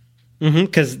them.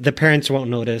 Because the parents won't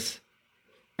notice.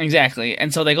 Exactly.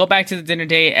 And so they go back to the dinner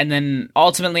date, and then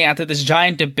ultimately after this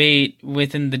giant debate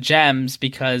within the gems,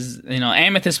 because, you know,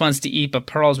 Amethyst wants to eat, but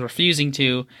Pearl's refusing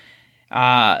to,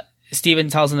 Steven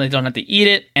tells them they don't have to eat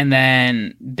it, and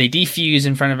then they defuse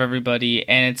in front of everybody,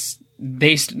 and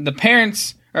the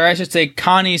parents, or I should say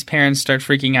Connie's parents, start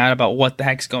freaking out about what the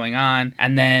heck's going on,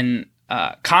 and then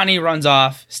Connie runs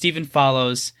off, Steven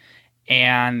follows,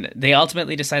 and they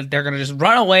ultimately decide they're going to just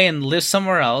run away and live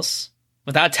somewhere else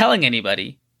without telling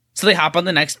anybody. So they hop on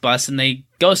the next bus and they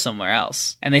go somewhere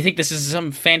else. And they think this is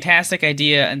some fantastic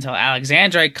idea until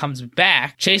Alexandrite comes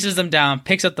back, chases them down,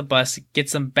 picks up the bus,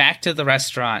 gets them back to the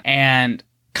restaurant. And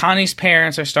Connie's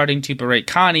parents are starting to berate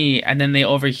Connie. And then they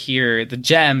overhear the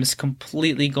gems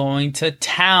completely going to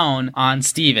town on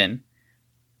Steven,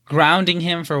 grounding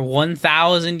him for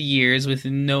 1,000 years with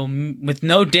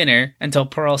no dinner until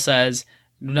Pearl says,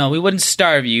 "No, we wouldn't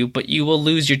starve you, but you will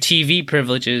lose your TV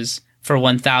privileges for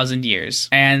 1,000 years.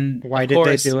 And why did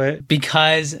they do it?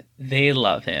 Because they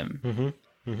love him.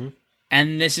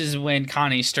 And this is when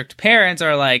Connie's strict parents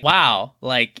are like, "Wow,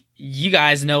 like you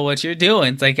guys know what you're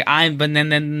doing." It's like but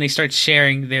then they start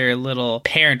sharing their little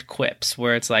parent quips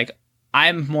where it's like,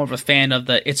 I'm more of a fan of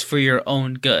the "it's for your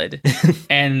own good."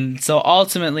 And so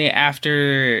ultimately,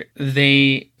 after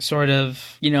they sort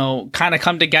of, you know, kind of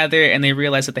come together and they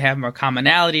realize that they have more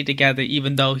commonality together,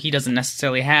 even though he doesn't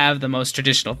necessarily have the most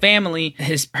traditional family,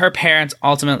 her parents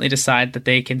ultimately decide that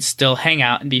they can still hang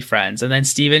out and be friends. And then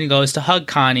Steven goes to hug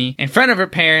Connie in front of her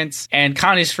parents, and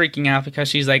Connie's freaking out because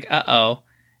she's like, uh-oh.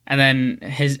 And then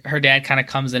her dad kind of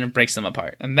comes in and breaks them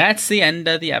apart. And that's the end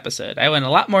of the episode. I went a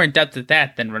lot more in depth at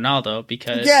that than Ronaldo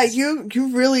because... Yeah, you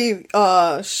really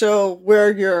show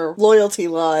where your loyalty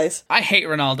lies. I hate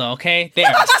Ronaldo, okay? There,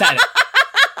 I said it.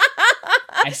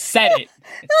 I said it.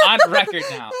 It's on record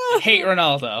now. I hate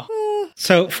Ronaldo.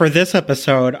 So for this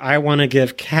episode, I want to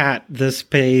give Kat the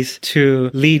space to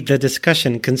lead the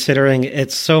discussion, considering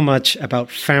it's so much about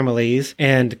families.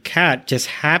 And Kat just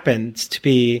happens to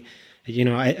be... You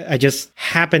know, I just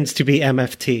happens to be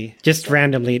MFT. Just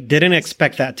randomly. Didn't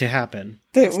expect that to happen.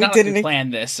 It's not like we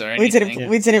planned this or anything.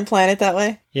 We didn't plan it that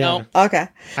way? Yeah. No. Okay.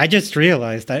 I just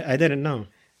realized. I didn't know.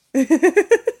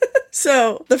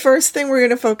 So, the first thing we're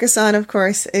going to focus on, of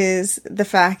course, is the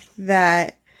fact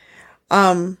that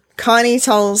Connie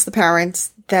tells the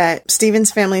parents that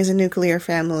Steven's family is a nuclear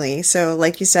family. So,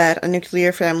 like you said, a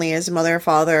nuclear family is a mother,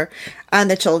 father, and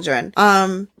the children.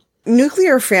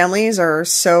 Nuclear families are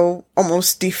so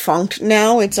almost defunct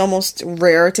now. It's almost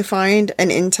rare to find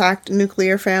an intact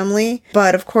nuclear family.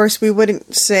 But of course, we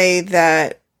wouldn't say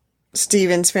that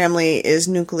Steven's family is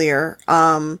nuclear.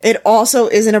 It also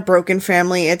isn't a broken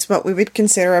family. It's what we would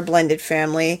consider a blended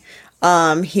family.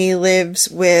 He lives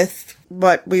with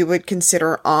what we would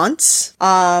consider aunts,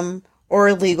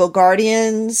 or legal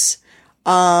guardians.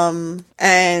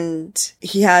 And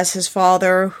he has his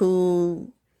father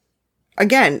who...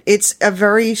 Again, it's a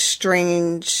very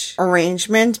strange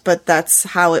arrangement, but that's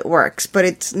how it works. But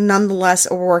it's nonetheless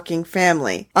a working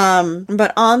family.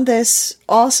 But on this,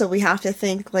 also, we have to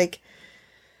think, like,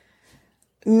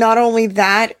 not only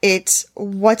that, it's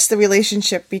what's the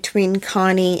relationship between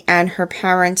Connie and her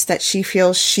parents that she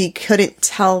feels she couldn't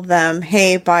tell them,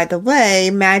 hey, by the way,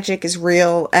 magic is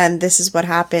real and this is what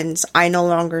happens. I no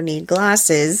longer need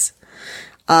glasses.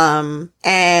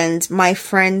 And my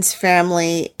friend's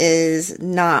family is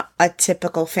not a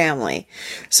typical family.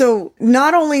 So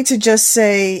not only to just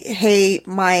say, hey,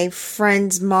 my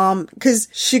friend's mom, because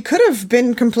she could have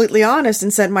been completely honest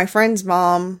and said, my friend's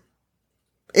mom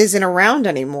isn't around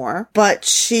anymore, but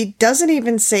she doesn't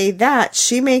even say that.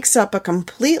 She makes up a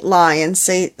complete lie and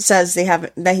says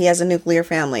that he has a nuclear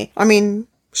family. I mean,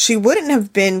 she wouldn't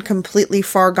have been completely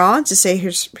far gone to say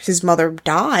his mother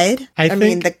died. I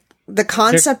mean, the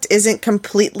concept isn't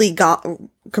completely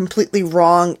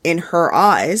wrong in her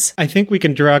eyes. I think we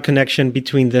can draw a connection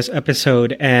between this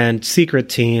episode and Secret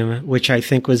Team, which I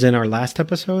think was in our last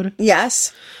episode.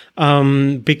 Yes.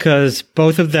 Because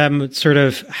both of them sort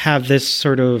of have this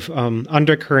sort of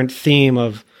undercurrent theme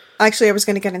of... Actually, I was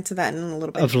going to get into that in a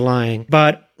little bit. Of lying.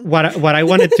 But what I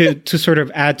wanted to sort of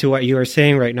add to what you were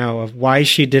saying right now of why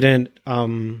she didn't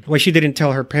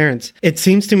tell her parents. It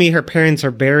seems to me her parents are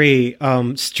very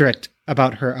strict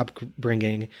about her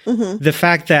upbringing. Mm-hmm. The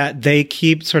fact that they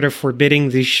keep sort of forbidding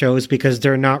these shows because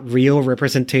they're not real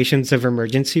representations of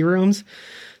emergency rooms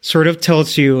sort of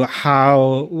tells you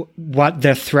what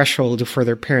the threshold for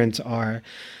their parents are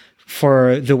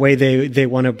for the way they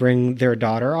want to bring their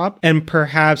daughter up. And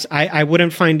perhaps I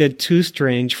wouldn't find it too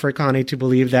strange for Connie to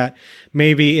believe that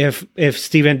maybe if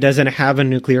Steven doesn't have a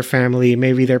nuclear family,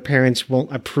 maybe their parents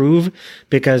won't approve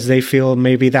because they feel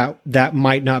maybe that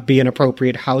might not be an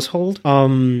appropriate household.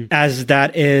 As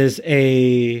that is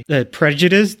a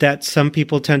prejudice that some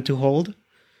people tend to hold.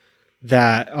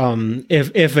 That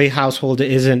if a household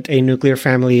isn't a nuclear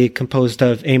family composed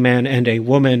of a man and a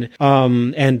woman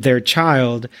and their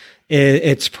child,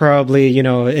 it's probably,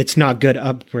 it's not good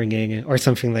upbringing or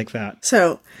something like that.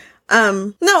 So,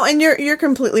 no, and you're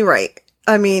completely right.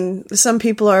 I mean, some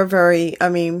people are very,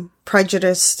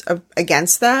 prejudiced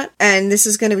against that. And this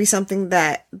is going to be something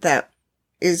that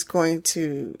is going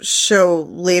to show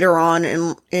later on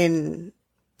in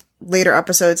later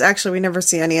episodes. Actually, we never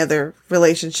see any other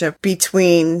relationship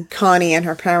between Connie and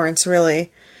her parents,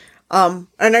 really. And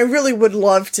I really would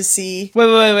love to see. Wait.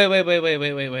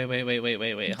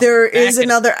 There's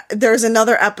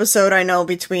another episode I know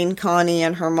between Connie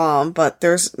and her mom, but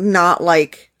there's not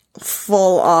like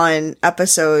full on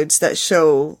episodes that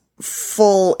show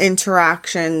full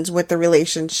interactions with the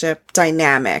relationship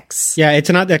dynamics. Yeah, it's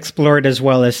not explored as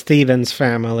well as Steven's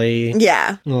family.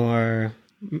 Yeah.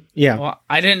 Yeah. Well,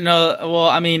 I didn't know. Well,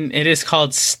 I mean, it is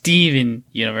called Steven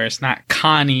Universe, not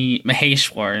Connie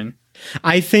Maheshwaran.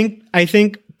 I think,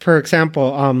 for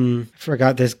example,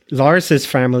 forgot this. Lars's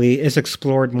family is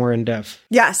explored more in depth.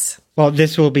 Yes. Well,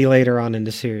 this will be later on in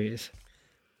the series.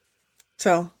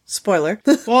 So, spoiler.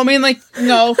 Well, I mean,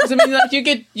 no, because you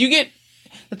get.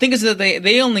 The thing is that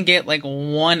they only get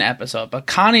one episode, but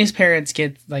Connie's parents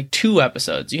get 2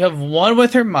 episodes. You have one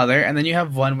with her mother, and then you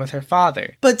have one with her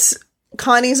father. But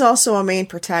Connie's also a main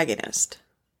protagonist.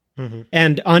 Mm-hmm.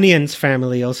 And Onion's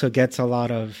family also gets a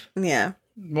lot of... Yeah.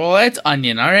 Well, it's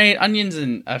Onion, all right? Onion's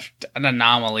an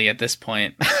anomaly at this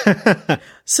point.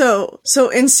 So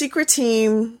in Secret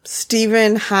Team,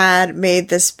 Steven had made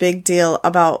this big deal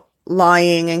about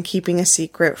lying and keeping a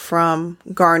secret from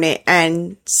Garnet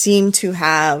and seemed to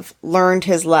have learned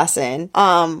his lesson.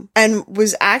 And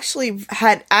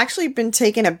had actually been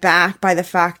taken aback by the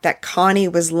fact that Connie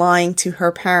was lying to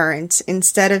her parents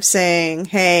instead of saying,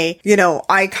 hey,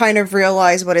 I kind of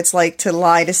realize what it's like to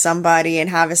lie to somebody and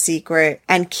have a secret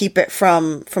and keep it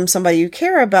from somebody you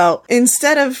care about.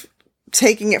 Instead of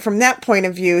taking it from that point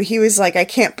of view, he was like, I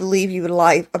can't believe you would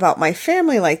lie about my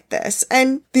family like this.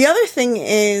 And the other thing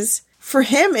is, for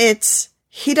him,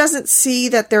 he doesn't see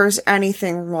that there's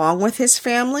anything wrong with his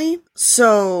family.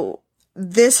 So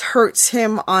this hurts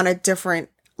him on a different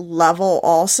level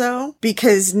also,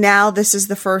 because now this is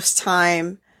the first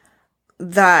time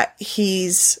that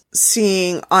he's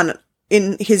seeing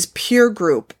in his peer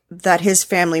group that his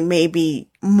family may be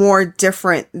more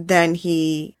different than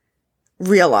he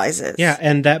realizes. Yeah,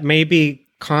 and that maybe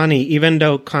Connie, even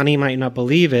though Connie might not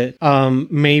believe it,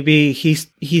 maybe he's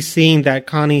seeing that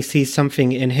Connie sees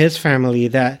something in his family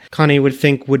that Connie would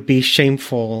think would be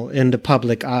shameful in the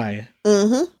public eye.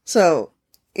 Mm-hmm. So,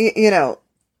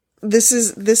 this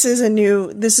is a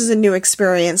new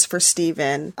experience for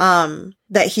Steven.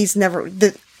 That he's never.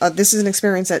 This is an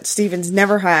experience that Steven's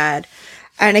never had.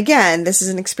 And again, this is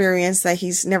an experience that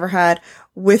he's never had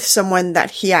with someone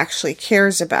that he actually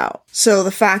cares about. So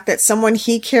the fact that someone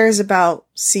he cares about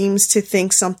seems to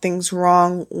think something's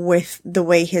wrong with the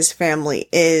way his family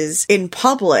is in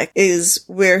public is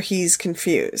where he's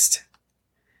confused.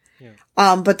 Yeah.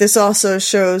 But this also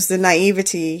shows the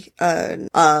naivety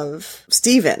of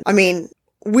Steven. I mean,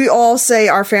 we all say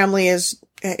our family is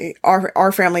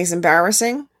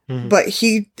embarrassing. Mm-hmm. But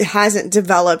he hasn't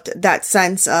developed that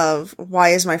sense of, why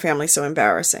is my family so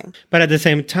embarrassing? But at the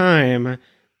same time,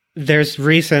 there's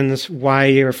reasons why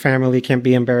your family can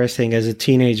be embarrassing as a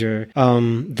teenager,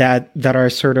 that are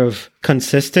sort of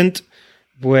consistent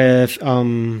with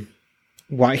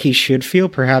what he should feel.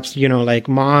 Perhaps, like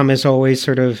mom is always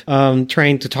sort of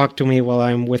trying to talk to me while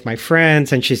I'm with my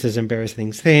friends, and she says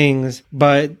embarrassing things.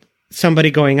 But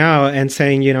somebody going out and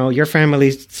saying, your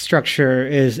family structure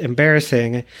is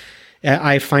embarrassing,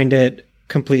 I find it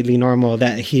completely normal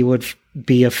that he would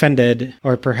be offended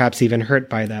or perhaps even hurt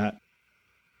by that.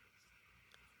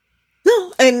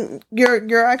 No, and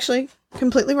you're actually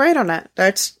completely right on that.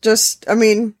 That's just,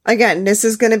 again, this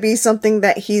is going to be something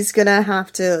that he's going to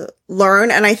have to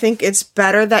learn, and I think it's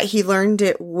better that he learned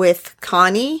it with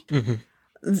Connie. Mm-hmm.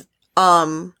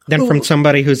 Than from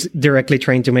somebody who's directly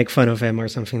trying to make fun of him or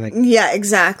something like that. Yeah,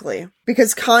 exactly.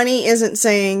 Because Connie isn't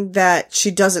saying that she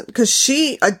doesn't, because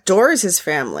she adores his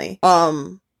family.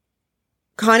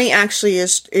 Connie actually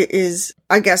is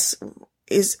I guess,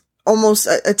 is almost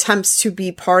attempts to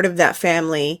be part of that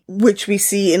family, which we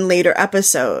see in later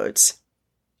episodes.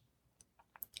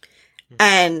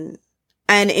 And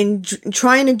in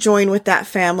trying to join with that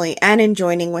family and in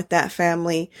joining with that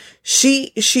family,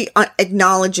 she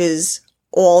acknowledges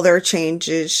all their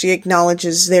changes. She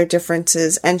acknowledges their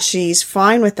differences, and she's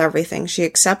fine with everything. She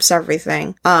accepts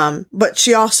everything. But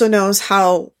she also knows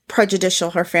how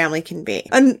prejudicial her family can be.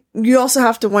 And you also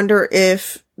have to wonder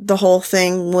if the whole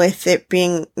thing with it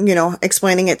being,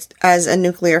 explaining it as a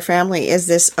nuclear family, is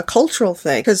this a cultural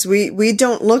thing? Because we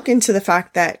don't look into the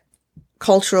fact that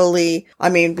culturally,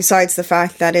 besides the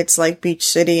fact that it's like Beach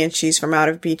City and she's from out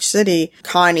of Beach City,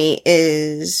 Connie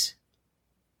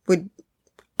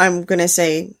I'm gonna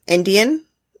say Indian,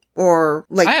 or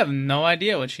like... I have no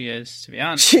idea what she is, to be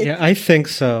honest. Yeah, I think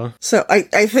so. So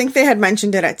I think they had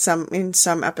mentioned it in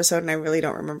some episode, and I really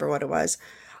don't remember what it was.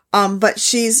 But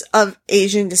she's of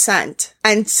Asian descent,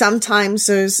 and sometimes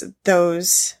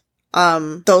those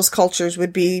cultures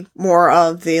would be more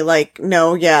of the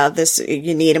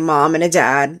you need a mom and a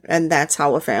dad, and that's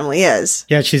how a family is.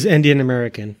 Yeah, she's Indian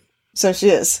American. So she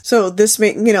is. So this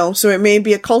so it may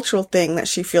be a cultural thing that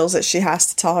she feels that she has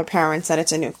to tell her parents that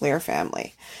it's a nuclear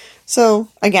family. So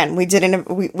again, we didn't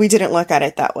look at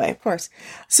it that way, of course.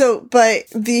 So, but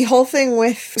the whole thing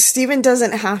with Steven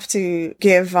doesn't have to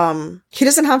give an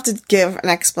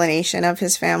explanation of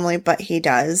his family, but he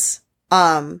does.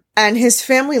 And his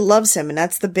family loves him, and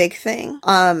that's the big thing.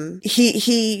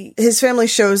 His family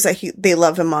shows that they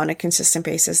love him on a consistent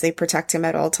basis. They protect him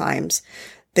at all times.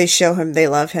 They show him they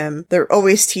love him. They're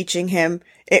always teaching him.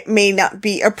 It may not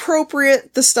be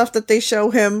appropriate, the stuff that they show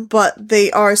him, but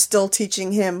they are still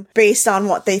teaching him based on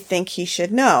what they think he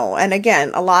should know. And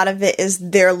again, a lot of it is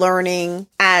they're learning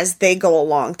as they go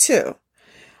along too.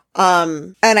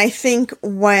 And I think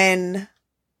when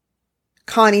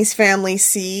Connie's family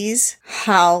sees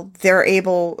how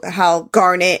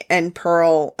Garnet and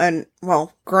Pearl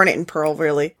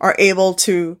really are able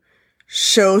to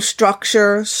show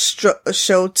structure,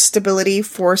 show stability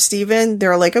for Steven,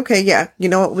 they're like, okay, yeah, you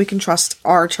know what, we can trust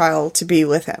our child to be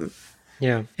with him.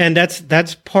 Yeah. And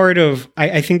that's part of,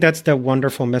 I think that's the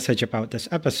wonderful message about this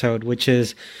episode, which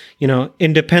is,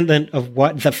 independent of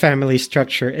what the family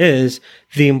structure is,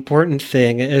 the important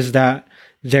thing is that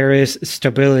there is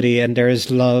stability and there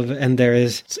is love, and there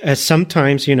is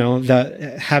sometimes,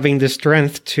 having the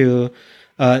strength to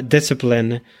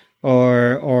discipline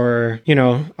or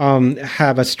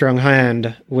have a strong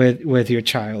hand with your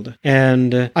child.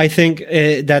 And I think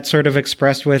that's sort of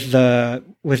expressed with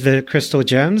the crystal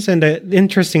gems. And the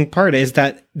interesting part is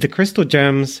that the crystal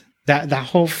gems, that the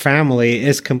whole family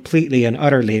is completely and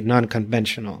utterly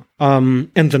non-conventional.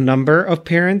 And the number of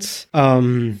parents,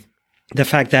 the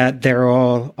fact that they're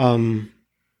all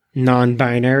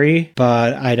non-binary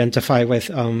but identify with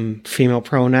female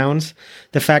pronouns,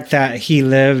 the fact that he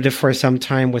lived for some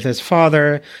time with his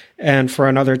father and for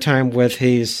another time with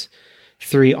his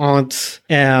 3 aunts,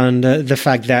 and the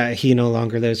fact that he no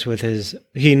longer lives with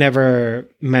he never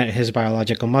met his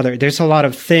biological mother. There's a lot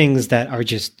of things that are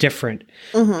just different.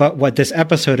 Mm-hmm. But what this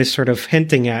episode is sort of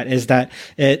hinting at is that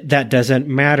that doesn't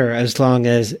matter as long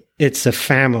as it's a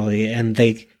family and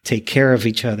they take care of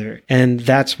each other. And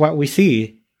that's what we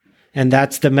see And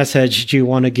that's the message you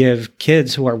want to give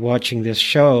kids who are watching this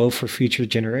show for future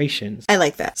generations. I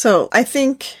like that. So I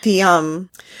think the,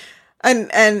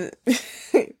 and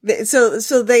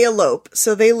so they elope,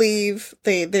 so they leave,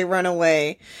 they run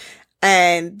away.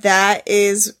 And that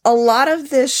is, a lot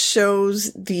of this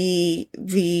shows the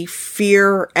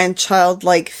fear and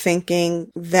childlike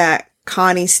thinking that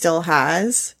Connie still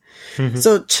has. Mm-hmm.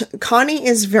 So Connie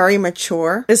is very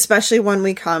mature, especially when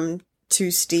we come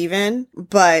to Steven,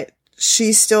 but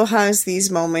she still has these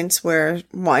moments where,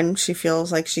 one, she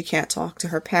feels like she can't talk to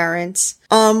her parents,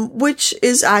 which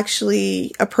is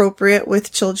actually appropriate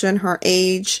with children her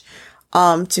age.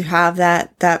 To have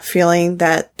that feeling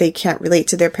that they can't relate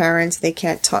to their parents, they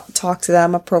can't talk to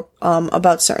them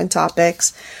about certain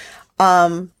topics.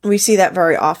 We see that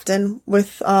very often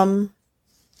with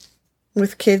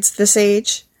kids this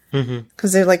age.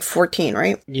 Because they're like 14,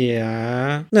 right?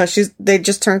 Yeah. No, they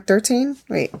just turned 13.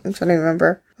 Wait, I'm trying to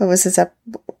remember. What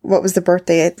was the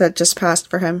birthday that just passed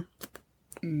for him?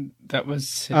 That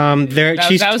was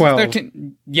she's 12.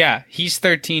 13. Yeah, he's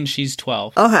 13, she's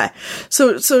 12. Okay.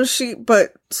 So she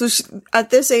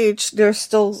at this age they're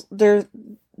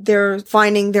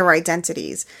finding their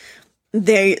identities.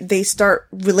 They start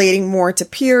relating more to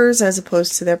peers as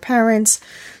opposed to their parents.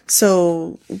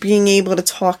 So being able to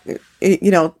talk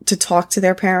to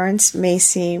their parents may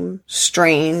seem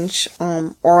strange,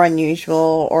 or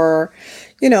unusual, or,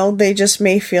 they just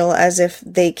may feel as if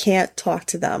they can't talk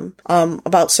to them,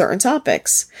 about certain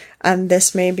topics. And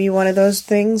this may be one of those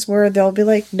things where they'll be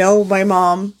like, no, my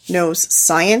mom knows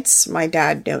science. My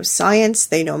dad knows science.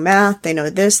 They know math. They know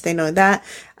this. They know that.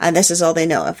 And this is all they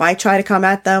know. If I try to come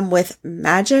at them with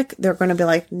magic, they're going to be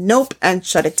like, nope, and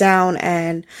shut it down.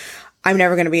 And I'm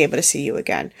never going to be able to see you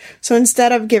again. So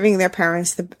instead of giving their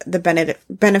parents the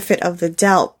benefit of the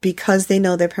doubt, because they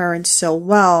know their parents so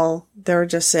well, they're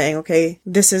just saying, okay,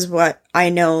 this is what I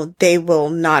know they will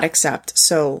not accept.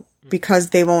 So because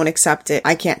they won't accept it,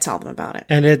 I can't tell them about it.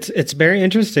 And it's very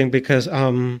interesting because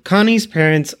Connie's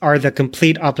parents are the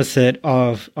complete opposite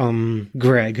of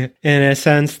Greg, in a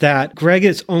sense that Greg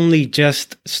is only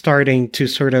just starting to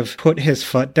sort of put his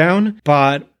foot down,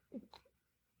 but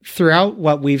throughout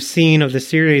what we've seen of the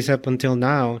series up until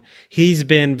now, he's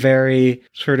been very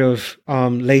sort of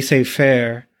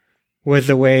laissez-faire with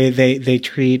the way they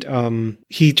treat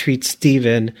he treats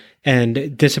Steven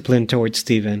and discipline towards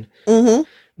Steven. Mm-hmm.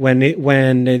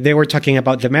 When they were talking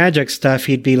about the magic stuff,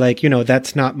 he'd be like,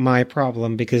 that's not my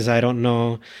problem because I don't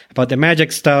know about the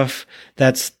magic stuff.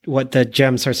 That's what the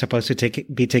gems are supposed to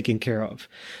be taken care of.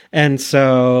 And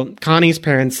so Connie's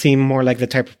parents seem more like the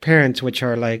type of parents which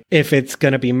are like, if it's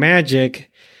going to be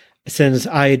magic, since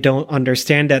I don't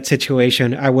understand that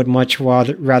situation, I would much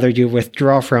rather you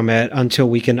withdraw from it until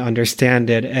we can understand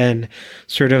it and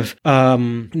sort of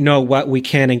know what we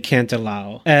can and can't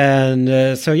allow.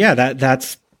 And so, yeah,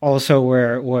 that's also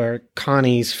where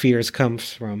Connie's fears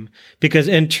comes from. Because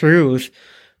in truth,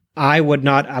 I would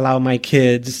not allow my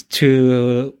kids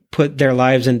to put their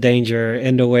lives in danger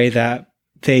in the way that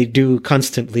they do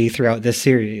constantly throughout this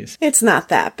series. It's not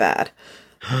that bad.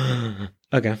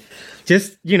 Okay.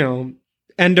 Just,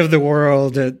 end of the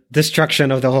world,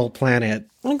 destruction of the whole planet.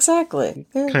 Exactly.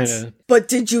 Kind of. But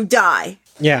did you die?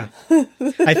 Yeah.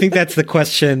 I think that's the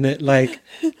question that,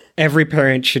 every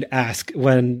parent should ask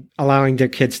when allowing their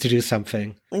kids to do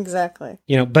something. Exactly.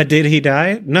 But did he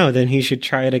die? No, then he should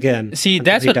try it again. See,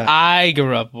 that's what I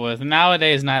grew up with.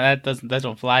 Nowadays, that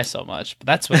don't fly so much, but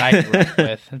that's what I grew up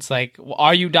with. It's like,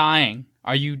 are you dying?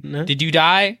 Did you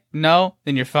die? No?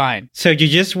 Then you're fine. So you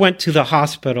just went to the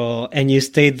hospital and you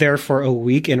stayed there for a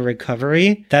week in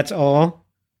recovery? That's all?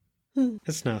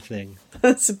 That's nothing.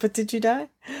 But did you die?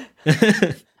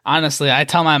 Honestly, I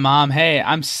tell my mom, hey,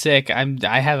 I'm sick.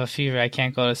 I have a fever. I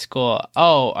can't go to school.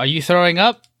 Oh, are you throwing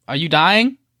up? Are you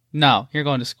dying? No, you're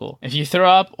going to school. If you throw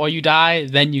up or you die,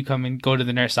 then you come and go to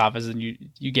the nurse office and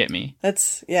you get me.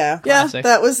 That's classic.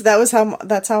 Yeah,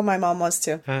 that's how my mom was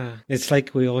too. It's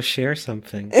like we all share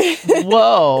something.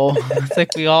 Whoa. It's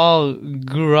like we all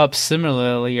grew up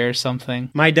similarly or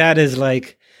something. My dad is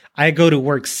like, I go to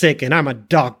work sick and I'm a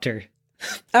doctor.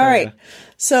 All right.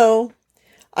 So,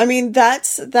 I mean,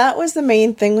 that was the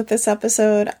main thing with this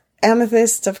episode.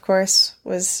 Amethyst, of course,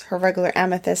 was her regular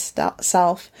Amethyst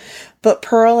self, but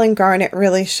Pearl and Garnet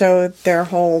really showed their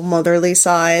whole motherly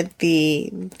side. We're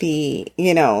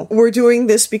doing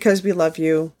this because we love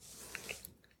you.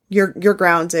 You're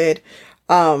grounded.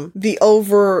 The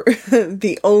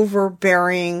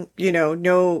overbearing,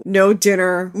 no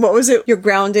dinner. What was it? You're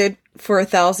grounded for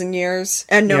 1,000 years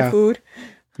and no food.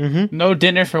 No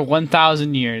dinner for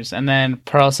 1,000 years. And then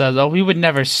Pearl says, oh, we would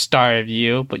never starve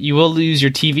you, but you will lose your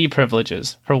TV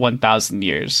privileges for 1,000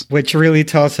 years. Which really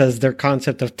tells us their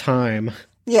concept of time.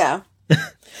 Yeah.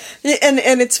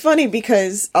 And it's funny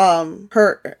because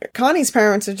Connie's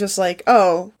parents are just like,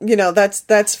 oh,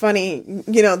 that's funny.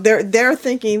 They're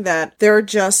thinking that they're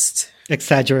just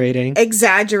exaggerating,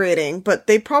 but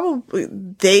they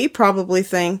probably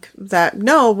think that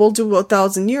no, we'll do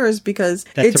 1,000 years because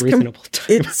that's a reasonable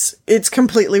time. It's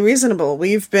completely reasonable.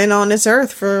 We've been on this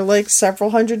earth for like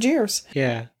several hundred years.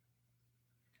 Yeah,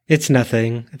 it's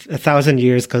nothing. 1,000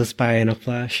 years goes by in a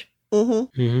flash.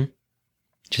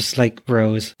 Just like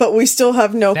Rose. But we still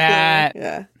have no clue.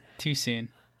 Yeah, too soon.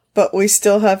 But we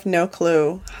still have no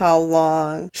clue how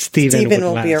long Steven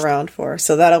will be around for.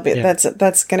 So that'll be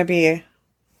that's going to be.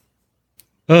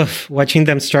 Watching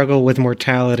them struggle with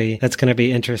mortality. That's going to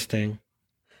be interesting.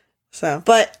 So,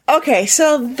 but okay,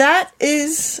 so that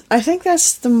is. I think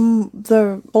that's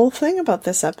the whole thing about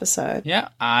this episode. Yeah,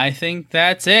 I think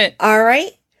that's it. All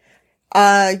right.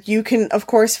 You can of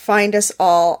course find us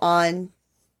all on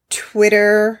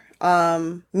Twitter.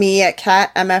 Me at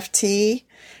CatMFT.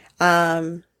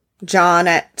 John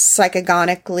at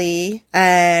Psychogonically,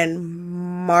 and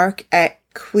Mark at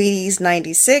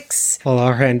Queeties96. All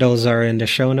our handles are in the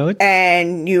show notes.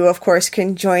 And you, of course,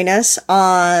 can join us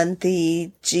on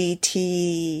the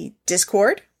GT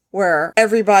Discord, where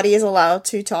everybody is allowed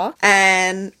to talk.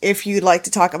 And if you'd like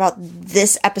to talk about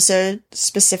this episode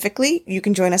specifically, you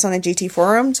can join us on the GT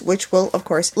forums, which will, of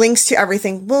course, links to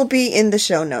everything will be in the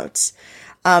show notes.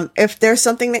 If there's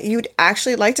something that you'd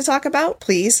actually like to talk about,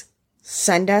 please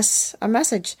send us a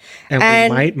message.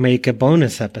 And we might make a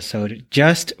bonus episode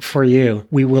just for you.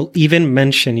 We will even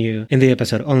mention you in the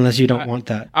episode, unless you don't want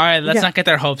that. All right, let's not get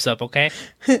their hopes up, okay?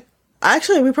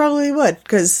 Actually, we probably would,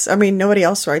 because, nobody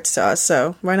else writes to us,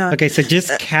 so why not? Okay, so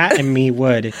just Kat and me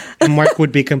would, and Mark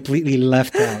would be completely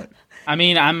left out.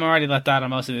 I'm already left out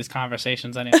of most of these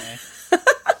conversations anyway.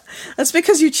 That's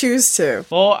because you choose to.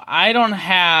 Well, I don't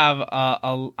have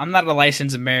I'm not a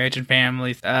licensed marriage and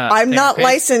family I'm not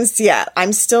licensed yet.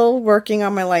 I'm still working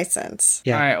on my license.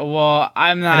 Yeah. All right, well,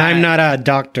 I'm not. And I'm not a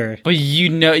doctor. But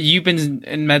you've been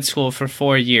in med school for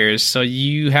 4 years, so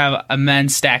you have an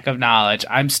immense stack of knowledge.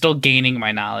 I'm still gaining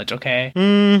my knowledge, okay?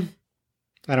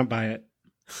 I don't buy it.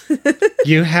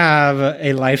 You have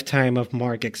a lifetime of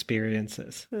Mark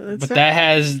experiences. But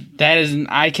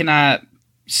I cannot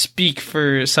speak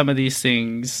for some of these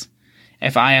things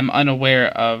if I am unaware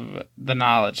of the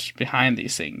knowledge behind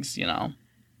these things,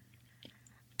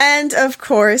 And of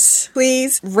course,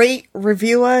 please rate,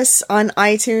 review us on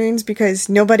iTunes, because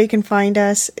nobody can find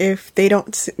us if they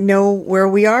don't know where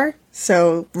we are.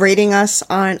 So rating us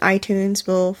on iTunes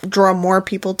will draw more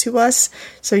people to us.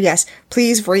 So yes,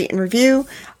 please rate and review.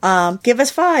 Give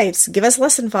us 5s. Give us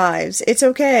less than 5s. It's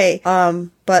okay.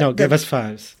 Give us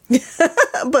 5s.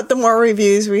 But the more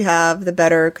reviews we have, the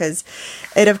better, because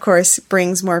it, of course,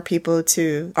 brings more people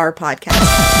to our podcast.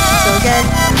 So again,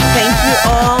 thank you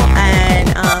all, and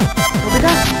we'll be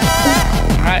back.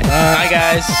 All right. Bye,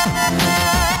 guys.